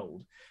 blocks of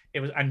gold,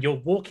 and you're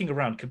walking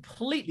around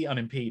completely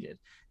unimpeded,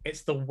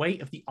 it's the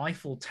weight of the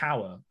Eiffel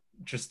Tower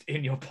just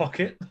in your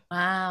pocket.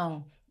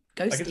 Wow.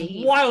 Go Like Steve.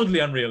 it's wildly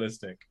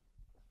unrealistic.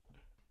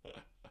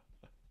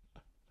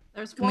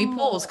 There's Can we one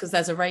pause more. because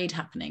there's a raid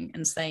happening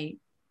and say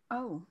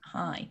Oh,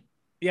 hi?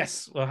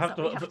 Yes, we'll have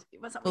to.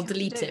 what's that We'll we have to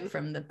delete do? it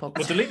from the We'll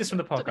podcast. delete this from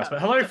the podcast.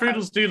 But hello,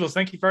 Froodles Doodles.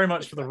 Thank you very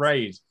much for the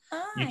raid.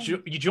 Hi.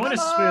 You join us.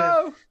 We're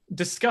Hello!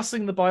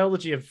 discussing the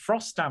biology of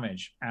frost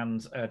damage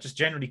and just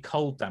generally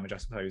cold damage, I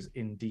suppose,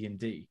 in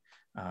D&D.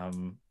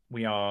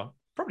 We are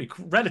probably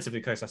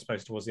relatively close, I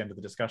suppose, towards the end of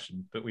the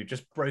discussion, but we've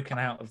just broken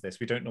out of this.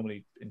 We don't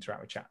normally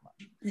interact with chat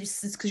much.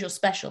 This is because you're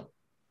special.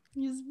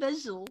 You're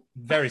special.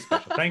 Very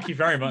special. Thank you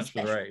very much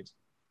for the raid.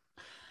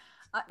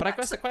 But I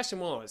guess the question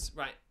was,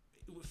 right,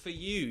 for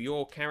you,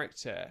 your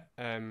character,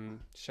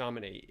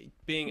 Shamini,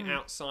 being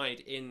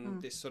outside in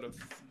this sort of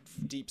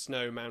deep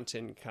snow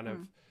mountain kind of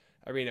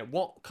arena,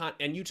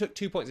 and you took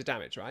 2 points of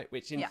damage, right?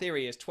 Which in Yeah.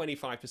 theory is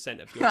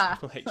 25% of your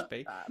total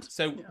HP. Bad.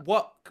 So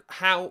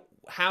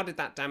how did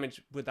that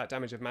damage, would that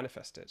damage have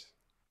manifested?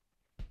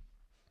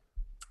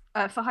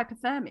 For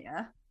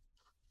hypothermia.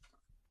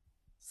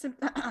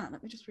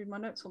 Let me just read my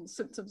notes on the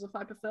symptoms of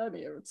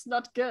hypothermia. It's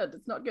not good.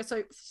 It's not good.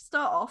 So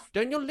start off.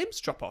 Don't your limbs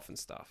drop off and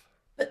stuff?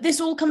 But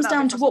this all comes That'd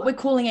down be to what we're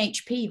frostbite. calling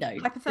HP, though.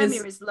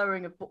 Hypothermia is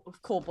lowering of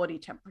core body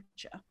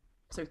temperature.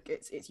 So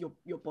it's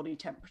your body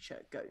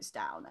temperature goes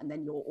down, and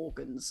then your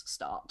organs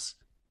start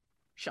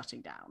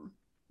shutting down.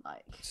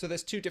 Like So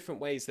there's 2 different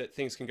ways that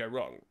things can go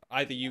wrong.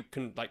 Either you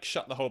can like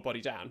shut the whole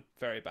body down,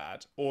 very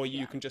bad, or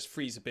you can just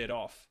freeze a bit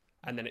off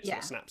and then it sort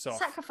of snaps off.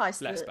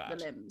 sacrifice less the bad.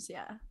 limbs.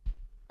 Yeah,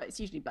 but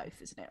it's usually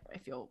both, isn't it?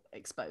 If you're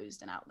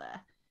exposed and out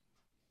there.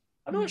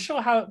 I'm not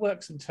sure how it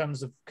works in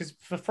terms of, because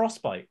for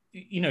frostbite,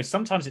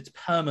 sometimes it's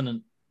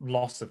permanent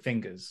loss of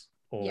fingers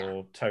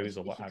or toes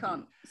or If what you have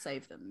can't you.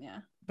 save them. Yeah.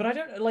 But I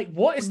don't like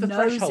what is the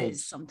Noses threshold?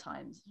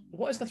 sometimes.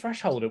 What is the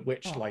threshold at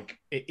which like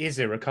it is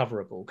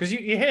irrecoverable? Because you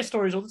hear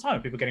stories all the time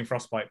of people getting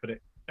frostbite, but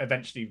it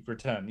eventually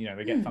return.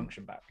 They get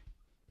function back.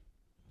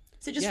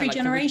 Is it just Yeah, like the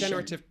regeneration?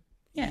 regenerative.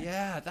 Yeah.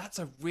 Yeah, that's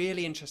a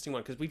really interesting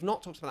one because we've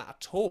not talked about that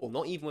at all.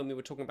 Not even when we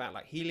were talking about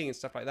like healing and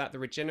stuff like that. The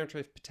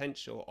regenerative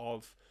potential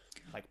of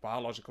like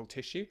biological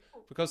tissue,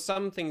 because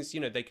some things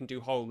they can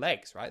do whole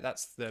legs, right?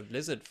 That's the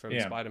lizard from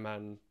Yeah.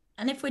 Spider-Man.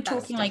 And if we're That's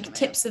talking like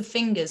definitely tips of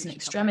fingers and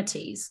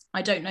extremities,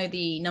 I don't know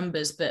the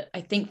numbers, but I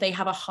think they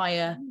have a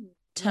higher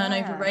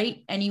turnover Yeah.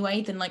 rate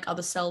anyway than like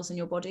other cells in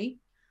your body.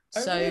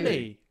 Oh, So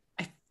really?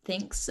 I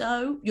think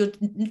so. Your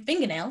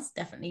fingernails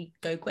definitely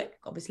go quick,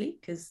 obviously,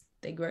 because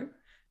they grow.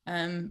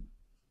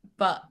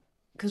 But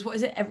because what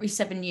is it? Every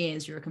 7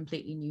 years, you're a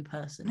completely new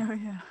person. Oh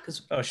yeah.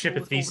 Because Ship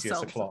All of the Theseus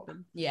cells o'clock. have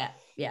been- yeah.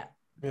 Yeah.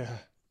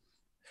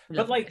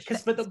 But like,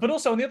 but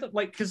also on the other,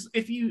 like, because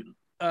if you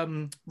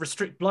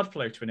restrict blood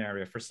flow to an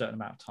area for a certain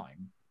amount of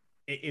time,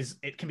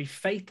 it can be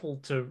fatal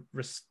to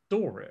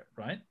restore it,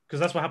 right? Because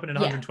that's what happened in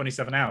Yeah.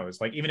 127 hours.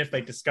 Like even if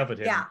they discovered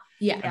him Yeah.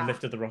 and Yeah.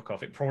 lifted the rock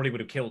off, it probably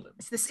would have killed him.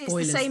 It's the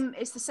Spoilers. same.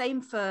 It's the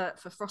same for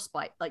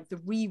frostbite. Like the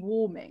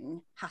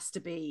rewarming has to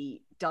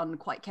be done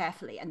quite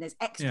carefully, and there's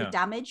extra Yeah.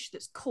 damage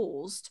that's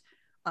caused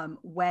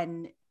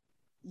when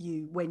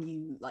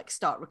you like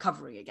start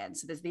recovering again.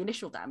 So there's the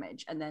initial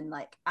damage, and then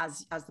like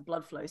as the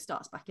blood flow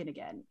starts back in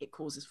again, it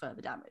causes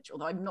further damage.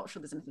 Although I'm not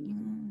sure there's anything you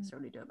can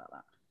necessarily do about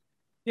that.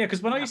 Yeah,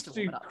 because when I have used to to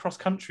warm do it up. cross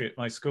country at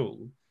my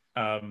school,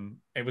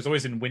 it was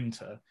always in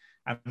winter,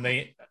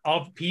 and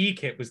our PE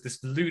kit was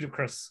this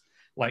ludicrous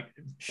like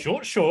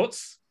short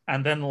shorts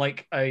and then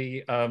like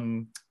a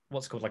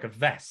what's it called, like a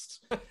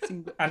vest.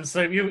 And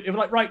so it was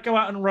like, right, go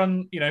out and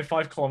run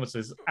 5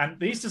 kilometers, and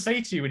they used to say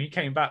to you when you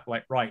came back,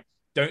 like, right,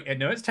 don't, I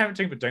know it's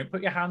tempting, but don't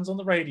put your hands on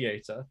the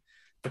radiator,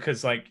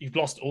 because like you've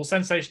lost all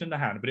sensation in the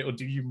hand, but it will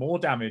do you more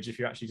damage if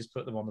you actually just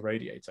put them on the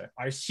radiator.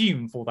 I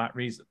assume for that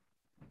reason.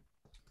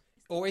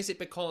 Or is it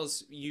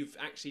because you've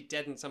actually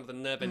deadened some of the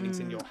nerve endings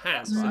in your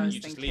hands, That's so what I that was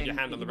you just leave thinking, your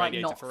hand on you the might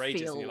radiator not for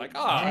ages, and feel you're like,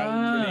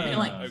 pain. You're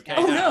like, okay,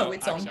 oh, now no,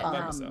 it's on. actually I'll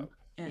burn myself.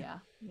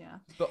 Yeah.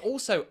 But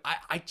also,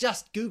 I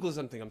just Googled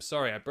something. I'm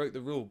sorry, I broke the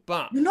rule,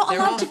 but You're not there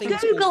allowed are to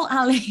things Google,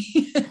 Ali.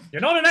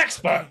 You're not an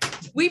expert.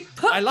 We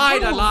put I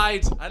lied.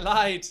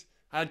 rules.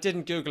 I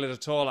didn't Google it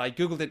at all. I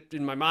Googled it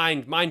in my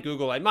mind. I mind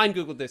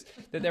Googled this.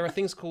 That there are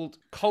things called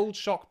cold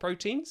shock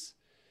proteins,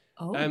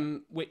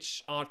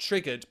 which are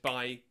triggered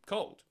by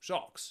cold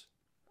shocks.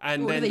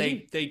 And What then do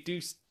they they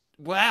do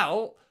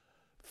well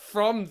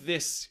from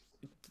this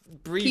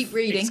brief Keep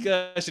reading.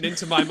 excursion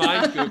into my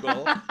mind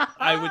Google.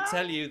 I would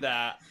tell you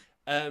that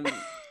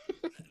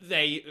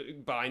they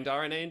bind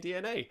RNA and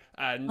DNA,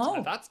 and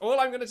that's all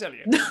I'm going to tell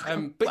you.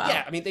 But Wow.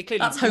 yeah, I mean, they clearly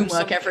That's do homework,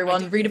 something.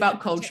 everyone. Read about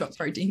They're cold shock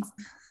protective. proteins.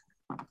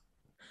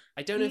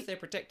 I don't know if they're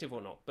protective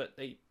or not, but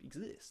they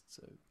exist.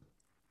 So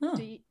Oh.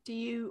 Do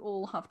you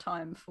all have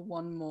time for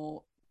one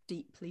more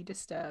deeply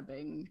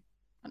disturbing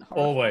and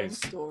horrifying Always.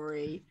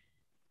 story,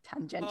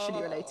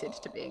 tangentially related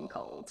to being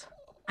cold?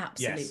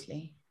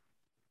 Absolutely.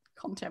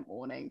 Content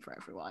warning for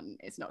everyone.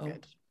 It's not Oh.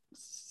 good.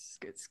 It's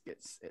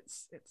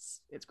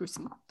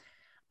gruesome.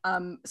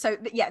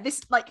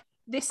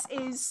 This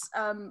is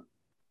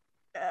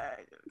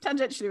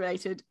tangentially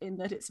related in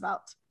that it's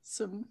about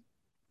some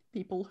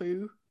people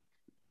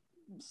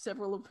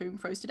several of whom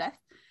froze to death.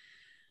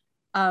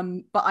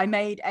 But I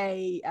made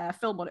a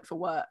film on it for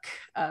work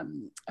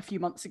a few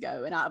months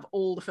ago, and out of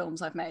all the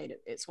films I've made,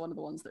 it's one of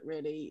the ones that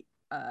really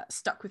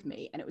stuck with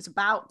me. And it was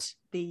about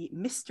the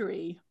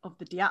mystery of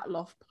the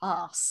Dyatlov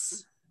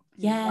Pass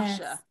in Yes.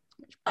 Russia.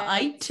 Which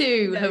I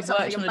too know have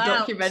worked something on a about.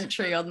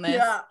 documentary on this.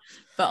 Yeah.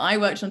 But I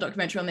worked on a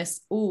documentary on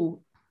this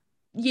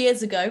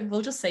years ago.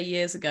 We'll just say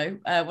years ago,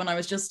 when I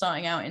was just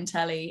starting out in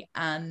telly,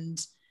 and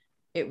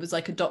it was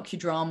like a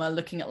docudrama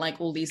looking at like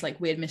all these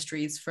like weird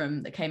mysteries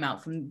that came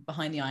out from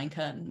behind the Iron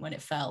Curtain when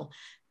it fell.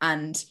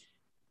 And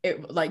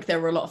it like there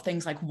were a lot of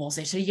things like, was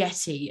it a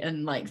Yeti,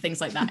 and like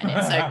things like that in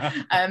it.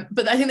 So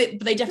but I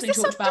think they definitely Is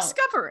this talked on about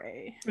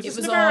Discovery? Was It this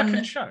was an American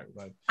on- show?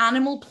 Like,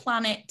 Animal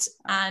Planet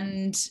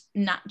and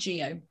Nat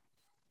Geo.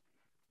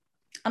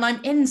 And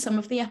I'm in some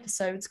of the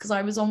episodes because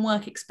I was on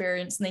work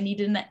experience and they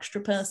needed an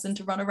extra person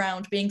to run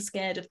around being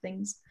scared of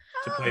things.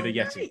 to play the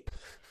Yeti. Great.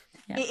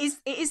 Yeah. It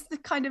is the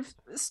kind of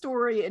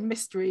story and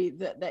mystery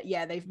that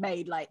they've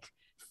made like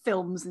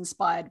films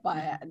inspired by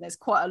it, and there's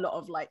quite a lot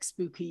of like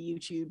spooky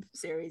YouTube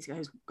series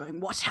going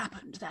what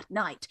happened that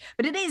night,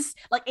 but it is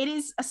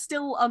a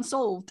still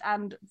unsolved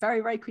and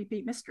very, very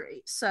creepy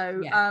mystery.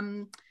 So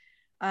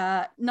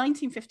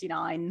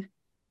 1959,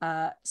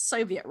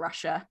 Soviet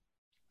Russia,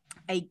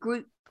 a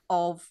group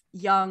of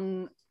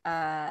young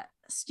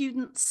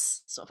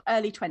students, sort of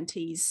early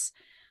 20s,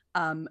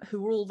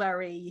 who were all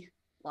very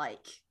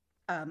like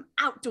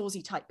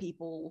outdoorsy type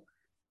people,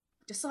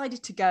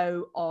 decided to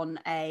go on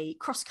a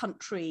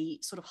cross-country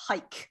sort of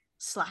hike /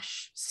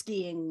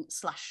 skiing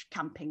 /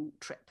 camping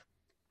trip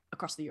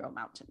across the Ural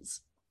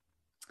Mountains.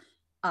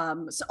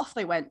 So off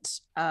they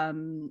went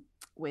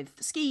with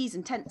skis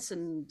and tents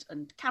and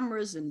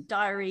cameras and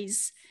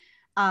diaries,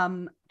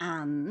 and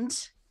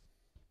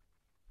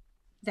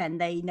then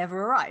they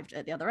never arrived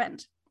at the other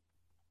end.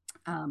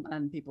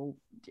 And people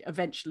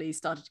eventually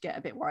started to get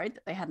a bit worried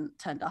that they hadn't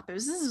turned up.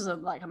 This was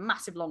like a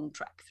massive long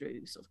trek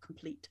through sort of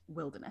complete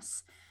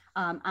wilderness.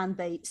 And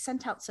they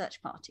sent out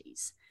search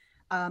parties.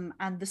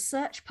 And the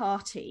search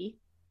party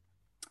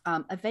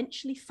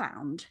eventually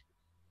found,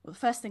 well, the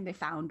first thing they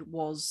found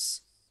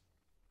was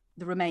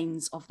the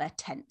remains of their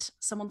tent.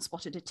 Someone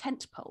spotted a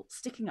tent pole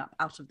sticking up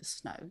out of the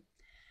snow.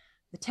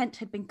 The tent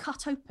had been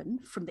cut open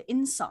from the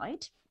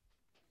inside.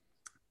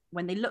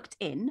 When they looked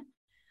in,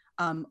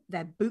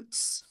 their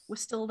boots were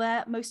still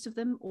there, most of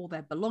them, all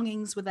their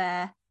belongings were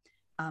there,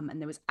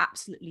 and there was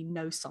absolutely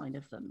no sign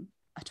of them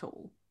at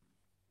all.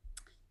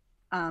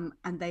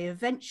 And they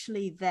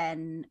eventually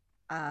then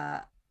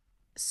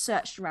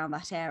searched around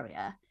that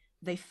area.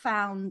 They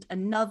found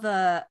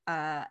another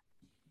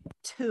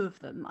 2 of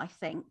them, I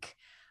think,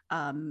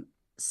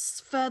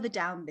 further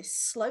down this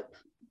slope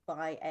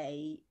by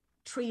a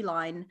tree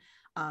line,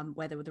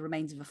 where there were the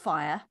remains of a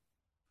fire,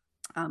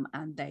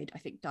 and they'd, I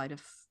think, died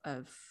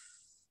of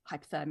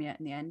hypothermia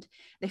in the end.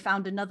 They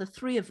found another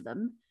 3 of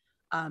them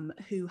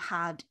who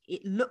had,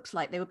 it looked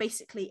like they were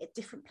basically at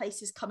different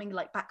places coming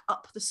like back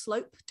up the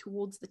slope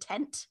towards the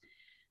tent,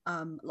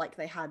 like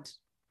they had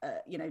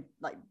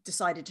like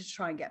decided to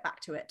try and get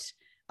back to it,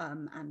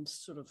 and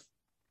sort of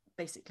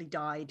basically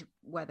died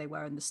where they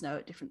were in the snow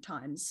at different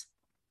times.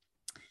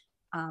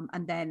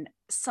 And then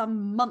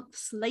some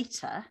months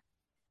later,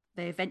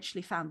 they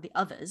eventually found the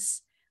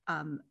others.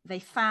 They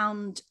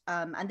found,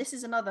 and this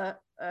is another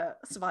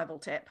survival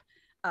tip,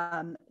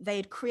 they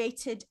had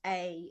created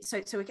a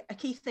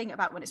key thing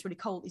about when it's really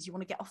cold is you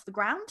want to get off the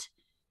ground,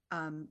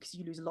 because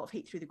you lose a lot of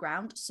heat through the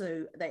ground.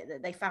 So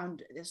they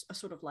found this a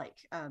sort of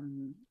like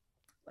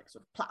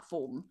sort of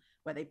platform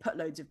where they put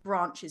loads of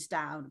branches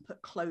down and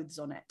put clothes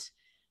on it,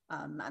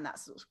 and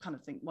that's sort of kind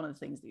of thing, one of the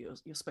things that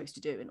you're supposed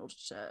to do in order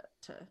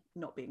to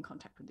not be in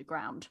contact with the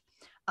ground.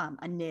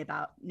 And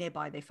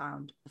nearby they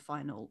found the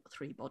final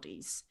 3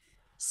 bodies.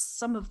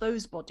 Some of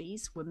those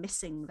bodies were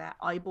missing their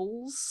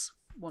eyeballs.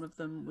 One of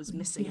them was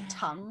missing a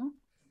tongue.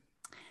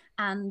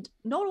 And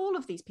not all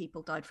of these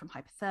people died from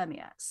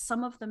hypothermia.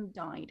 Some of them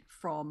died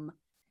from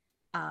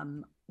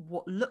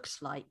what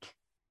looked like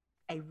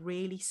a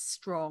really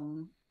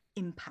strong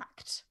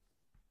impact.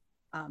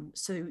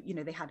 So,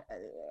 they had,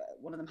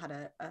 one of them had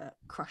a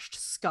crushed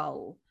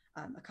skull.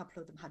 A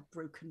couple of them had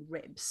broken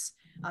ribs.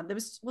 There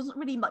wasn't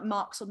really like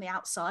marks on the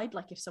outside,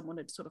 like if someone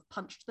had sort of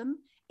punched them.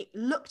 It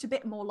looked a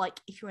bit more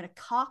like if you're in a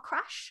car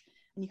crash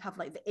and you have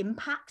like the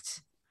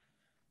impact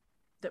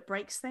that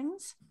breaks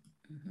things.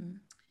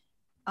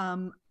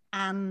 Mm-hmm.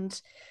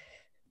 And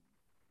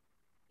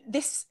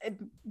this,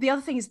 the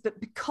other thing is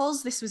that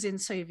because this was in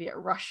Soviet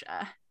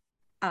Russia,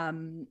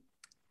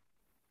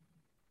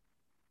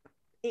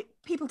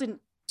 people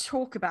didn't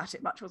talk about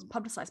it much, it wasn't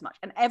publicized much,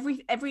 and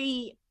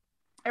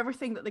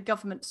everything that the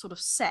government sort of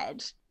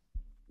said,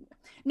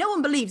 no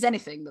one believes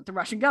anything that the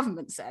Russian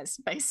government says,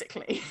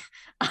 basically,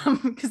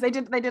 because they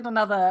did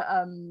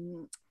another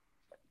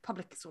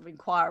public sort of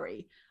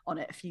inquiry on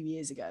it a few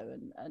years ago,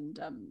 and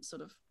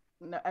sort of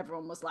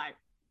everyone was like,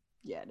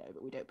 yeah, no,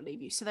 but we don't believe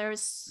you. So there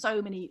is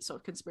so many sort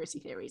of conspiracy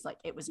theories, like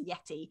it was a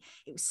Yeti,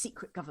 it was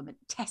secret government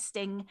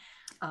testing.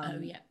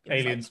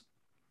 Aliens.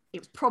 It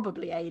was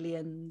probably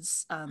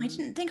aliens. I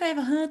didn't think I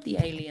ever heard the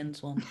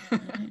aliens one.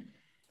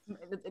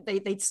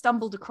 They'd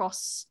stumbled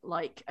across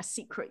like a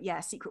secret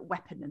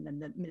weapon, and then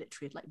the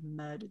military had like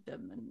murdered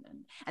them,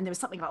 and there was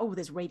something about,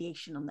 there's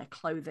radiation on their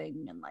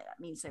clothing, and like that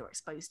means they were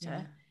exposed to,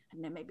 I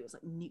don't know, maybe it was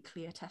like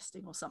nuclear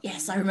testing or something.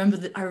 Yes, I remember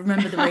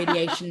the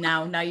radiation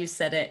now you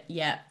said it.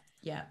 Yeah.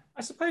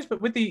 I suppose, but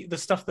with the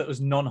stuff that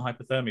was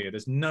non-hypothermia,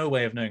 there's no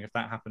way of knowing if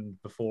that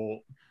happened before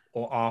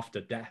or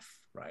after death,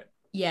 right?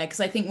 Yeah, because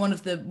I think one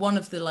of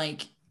the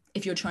like,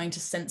 if you're trying to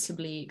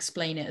sensibly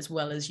explain it as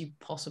well as you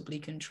possibly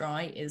can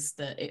try, is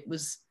that it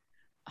was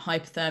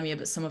hypothermia,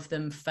 but some of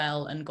them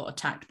fell and got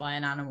attacked by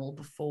an animal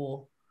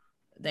before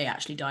they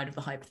actually died of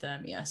the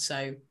hypothermia.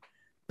 So,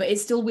 but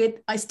it's still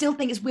weird. I still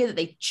think it's weird that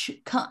they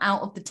cut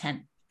out of the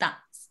tent.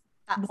 That's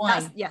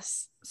why.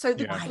 Yes. So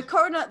the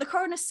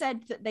coroner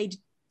said that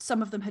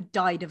some of them had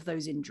died of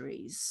those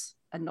injuries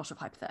and not of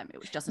hypothermia,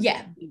 which doesn't.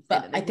 Yeah,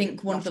 but I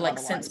think one of the like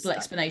sensible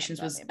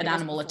explanations was an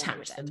animal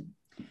attacked them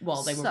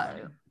while they were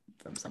running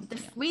from something.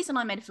 The reason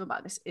I made a film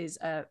about this is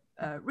a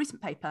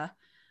recent paper,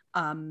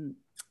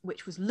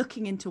 which was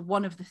looking into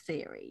one of the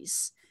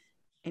theories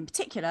in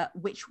particular,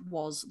 which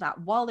was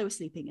that while they were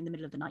sleeping in the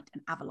middle of the night,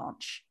 an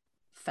avalanche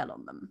fell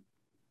on them,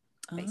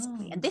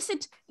 basically. And this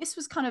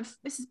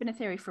has been a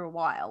theory for a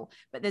while,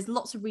 but there's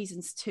lots of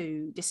reasons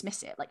to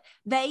dismiss it. Like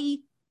they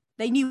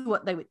knew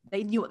what they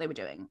were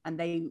doing, and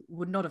they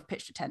would not have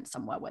pitched a tent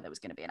somewhere where there was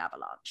going to be an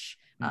avalanche.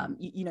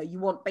 You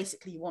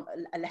want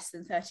a less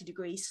than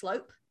 30-degree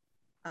slope.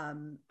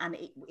 And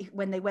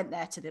when they went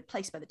there to the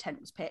place where the tent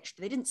was pitched,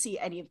 they didn't see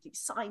any of these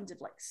signs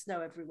of like snow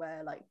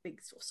everywhere, like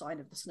big sort of sign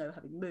of the snow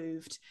having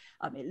moved.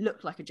 It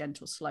looked like a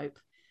gentle slope.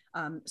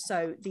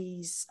 So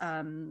these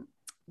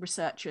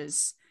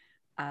researchers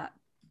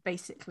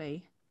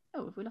basically,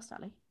 have we lost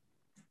Ali?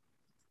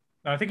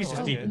 No, I think he's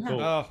just deep in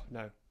thought. Oh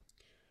no.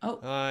 Oh,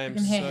 I'm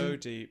so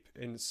deep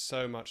in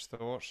so much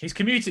thought. He's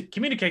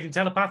communicating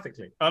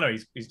telepathically. Oh no,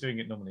 he's doing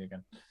it normally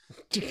again.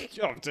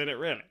 Oh, did it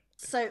really?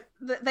 So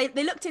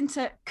they looked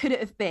into, could it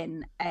have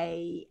been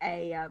a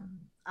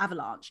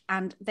avalanche,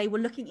 and they were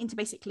looking into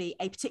basically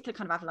a particular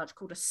kind of avalanche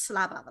called a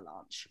slab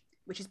avalanche,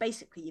 which is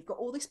basically you've got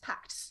all this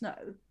packed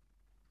snow,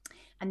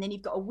 and then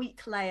you've got a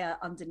weak layer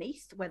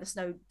underneath where the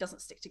snow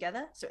doesn't stick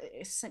together. So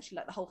it's essentially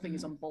like the whole thing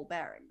is on ball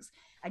bearings,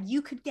 and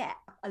you could get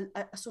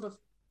a sort of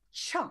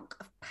chunk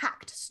of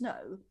packed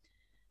snow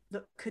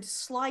that could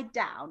slide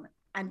down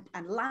and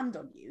land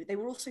on you. They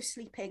were also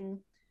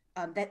sleeping,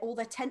 all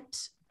their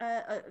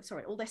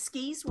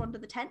skis were under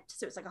the tent,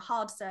 so it's like a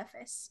hard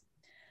surface.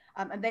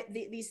 And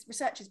these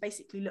researchers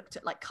basically looked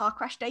at like car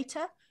crash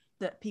data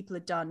that people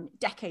had done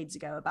decades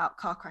ago about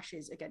car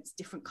crashes against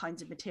different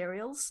kinds of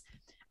materials,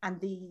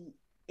 and the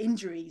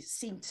injuries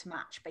seemed to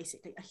match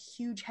basically a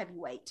huge heavy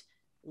weight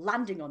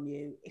landing on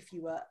you if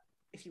you were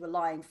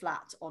lying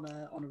flat on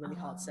a really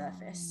hard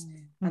surface,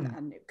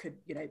 and it could,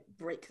 you know,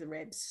 break the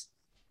ribs,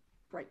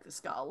 break the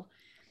skull.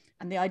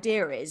 And the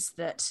idea is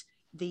that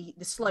the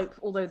slope,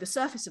 although the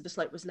surface of the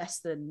slope was less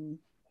than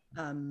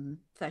 30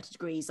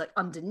 degrees, like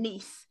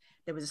underneath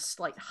there was a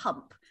slight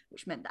hump,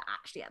 which meant that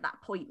actually at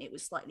that point it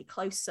was slightly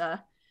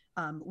closer.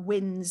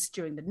 Winds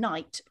during the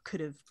night could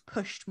have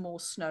pushed more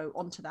snow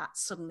onto that,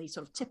 suddenly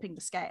sort of tipping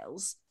the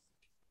scales.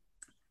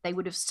 They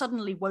would have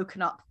suddenly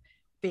woken up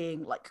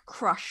being like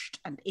crushed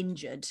and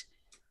injured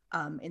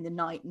in the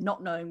night,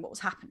 not knowing what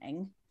was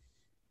happening.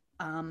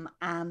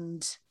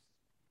 And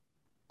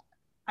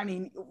I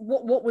mean,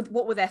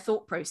 what were their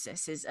thought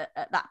processes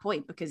at that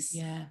point? Because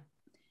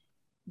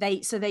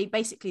they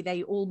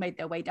all made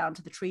their way down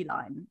to the tree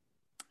line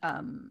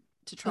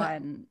to try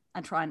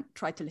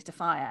to lit a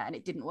fire, and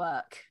it didn't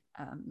work.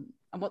 And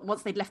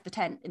once they'd left the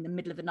tent in the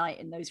middle of the night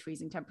in those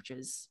freezing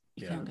temperatures,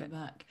 you can't go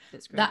back.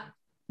 That's great.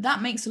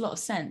 That makes a lot of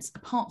sense,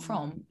 apart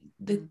from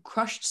the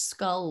crushed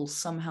skull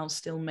somehow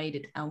still made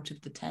it out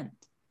of the tent.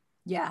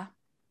 Yeah.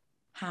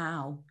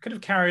 How? Could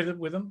have carried it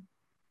with them.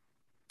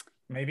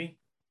 Maybe.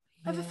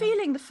 I have a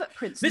feeling the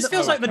footprints. This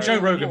feels like the Joe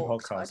Rogan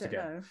walks, podcast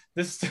again. Know.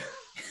 This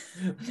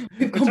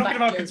we're talking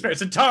about conspiracy.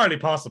 It's entirely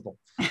possible.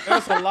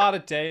 There's a lot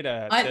of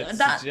data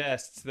that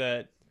suggests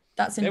that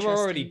they were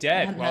already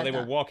dead while they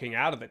were walking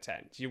out of the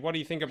tent. What do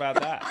you think about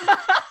that?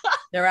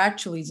 They're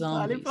actually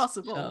zombies.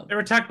 Impossible. So. They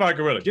were attacked by a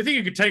gorilla. Do you think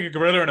you could take a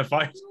gorilla in a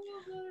fight?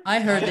 I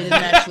heard they didn't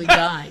actually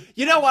die.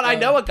 You know what? I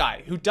know a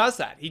guy who does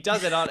that. He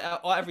does it on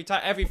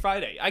every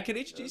Friday. I can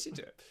introduce you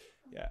to it.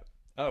 Yeah.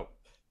 Oh,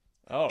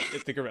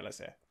 it's the gorilla's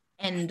here.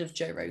 End of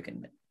Joe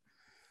Rogan.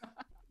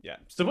 Yeah.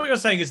 So what you're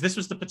saying is this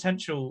was the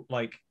potential,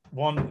 like,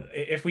 one,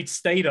 if we'd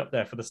stayed up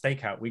there for the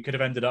stakeout, we could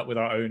have ended up with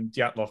our own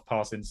Dyatlov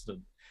Pass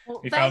incident.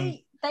 Well, we found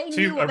they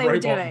knew what a they were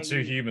robot doing. and 2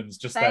 humans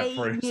just there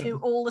frozen. They knew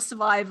all the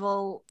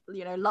survival,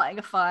 you know, lighting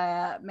a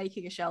fire,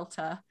 making a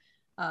shelter.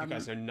 You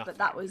guys know nothing. But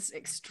that was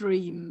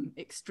extreme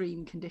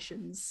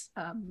conditions.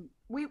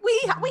 We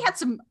had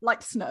some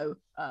light snow,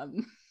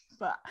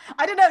 but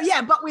I don't know.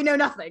 Yeah, but we know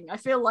nothing. I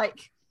feel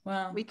like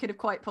we could have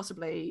quite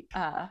possibly,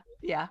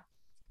 But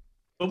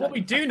what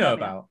we do know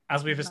about,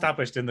 as we've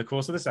established in the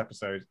course of this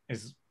episode,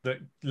 is that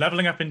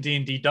leveling up in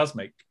D&D does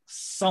make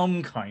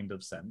some kind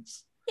of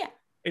sense. Yeah.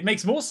 It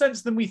makes more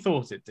sense than we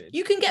thought it did.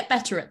 You can get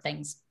better at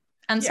things.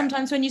 And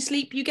sometimes when you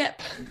sleep, you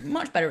get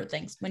much better at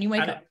things when you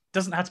wake up. It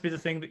doesn't have to be the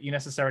thing that you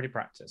necessarily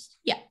practiced.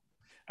 Yeah.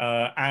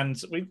 And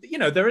we, you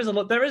know, there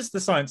is the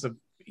science of,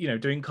 you know,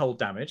 doing cold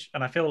damage.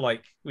 And I feel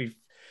like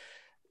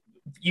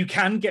you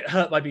can get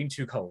hurt by being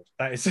too cold.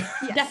 That is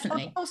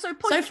definitely. Also,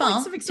 points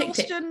of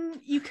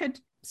exhaustion, you could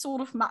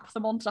sort of map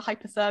them onto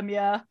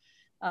hypothermia.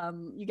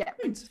 You get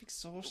points of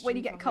exhaustion when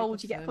you get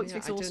cold, you get points of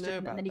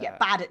exhaustion, and then you get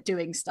bad at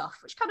doing stuff,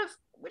 which kind of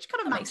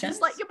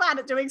matches. Like, you're bad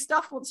at doing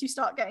stuff once you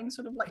start getting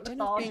sort of like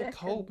lethargic. Being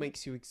cold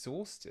makes you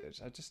exhausted.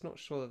 I'm just not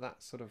sure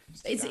that sort of.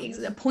 It's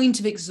a point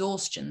of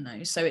exhaustion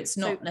though, so it's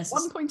not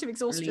necessarily. One point of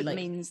exhaustion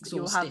means that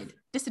you'll have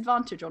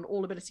disadvantage on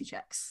all ability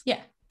checks.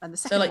 Yeah. And the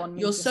second one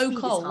means you're so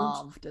cold,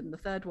 halved, and the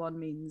third one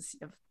means you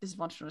have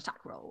disadvantage on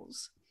attack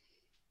rolls.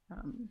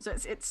 So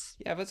it's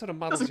that sort of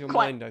muddles your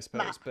mind, I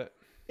suppose. But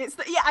it's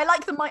I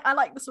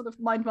like the sort of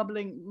mind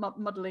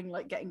muddling,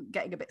 like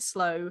getting a bit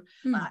slow,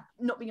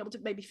 not being able to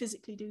maybe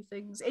physically do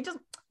things. It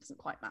doesn't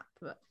quite map,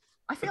 but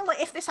I feel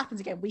like if this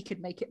happens again, we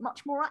could make it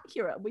much more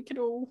accurate. We could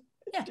all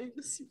do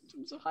the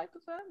symptoms of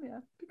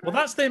hypothermia. Well,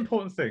 that's the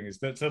important thing, is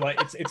that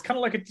it's kind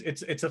of like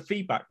it's a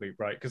feedback loop,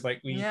 right? Because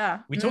like we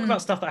talk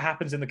about stuff that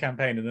happens in the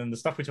campaign, and then the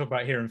stuff we talk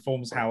about here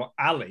informs how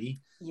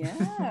Ali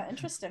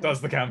interesting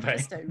does the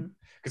campaign,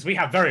 because we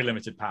have very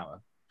limited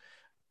power.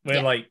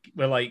 We're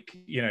like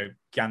you know,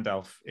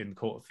 Gandalf in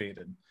Court of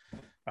Theoden.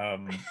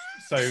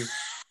 So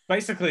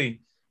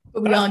basically.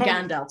 But we are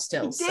Gandalf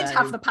still. We did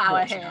have the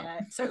power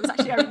here. So it was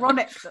actually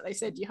ironic that they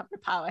said you have the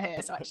power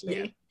here. So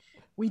actually,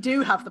 we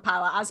do have the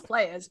power as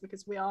players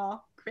because we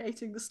are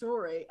creating the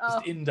story.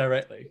 Just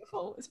indirectly.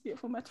 It's a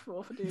beautiful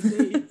metaphor for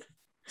D&D.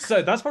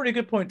 So that's probably a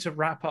good point to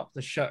wrap up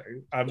the show.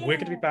 We're going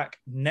to be back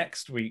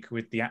next week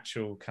with the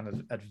actual kind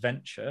of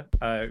adventure.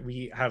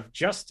 We have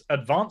just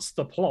advanced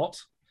the plot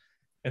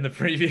in the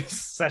previous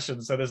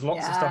session, so there's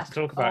lots of stuff to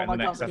talk about in the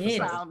next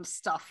episode. Found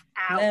stuff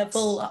out.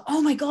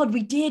 Oh my god,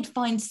 we did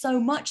find so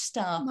much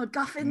stuff.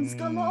 MacGuffins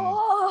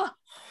galore.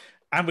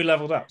 And we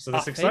leveled up, so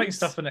there's exciting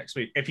stuff for next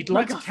week. If you'd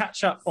like to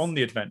catch up on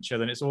the adventure,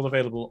 then it's all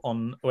available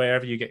on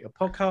wherever you get your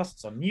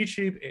podcasts. On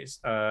YouTube, it's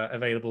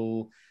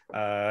available.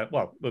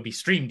 Will be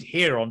streamed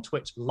here on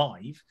Twitch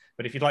live.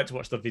 But if you'd like to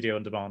watch the video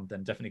on demand,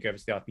 then definitely go over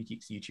to the RP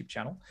Geeks YouTube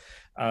channel.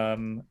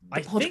 The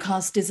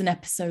podcast is an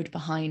episode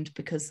behind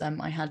because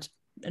I had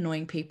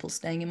annoying people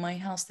staying in my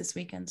house this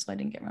weekend, so I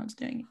didn't get around to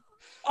doing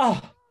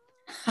it.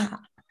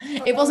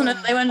 It wasn't.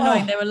 They weren't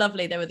annoying. They were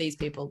lovely. They were these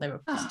people. They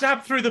were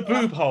stabbed through the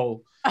boob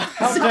hole.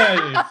 How dare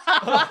you?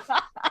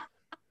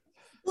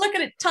 Look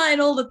Look at it tying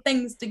all the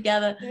things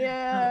together.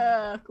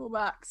 Yeah,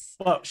 callbacks.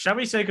 Well, shall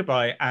we say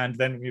goodbye and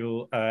then we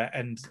will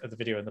end the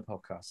video and the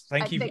podcast.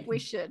 Thank you. I think we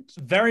should.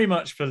 Very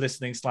much for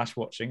listening /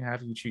 watching,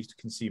 however you choose to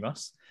consume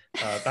us.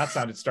 That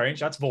sounded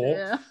strange. That's Vor.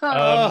 Yeah.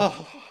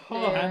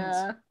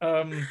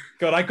 And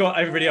God, I got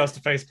everybody else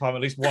to facepalm at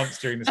least once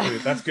during this video.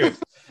 That's good.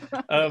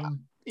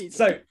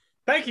 So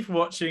thank you for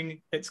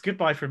watching. It's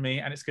goodbye from me,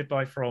 and it's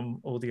goodbye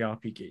from all the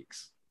RP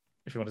geeks.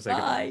 If you want to say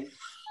goodbye.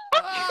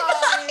 Bye.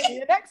 Bye. See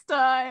you next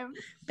time.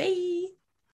 Bye.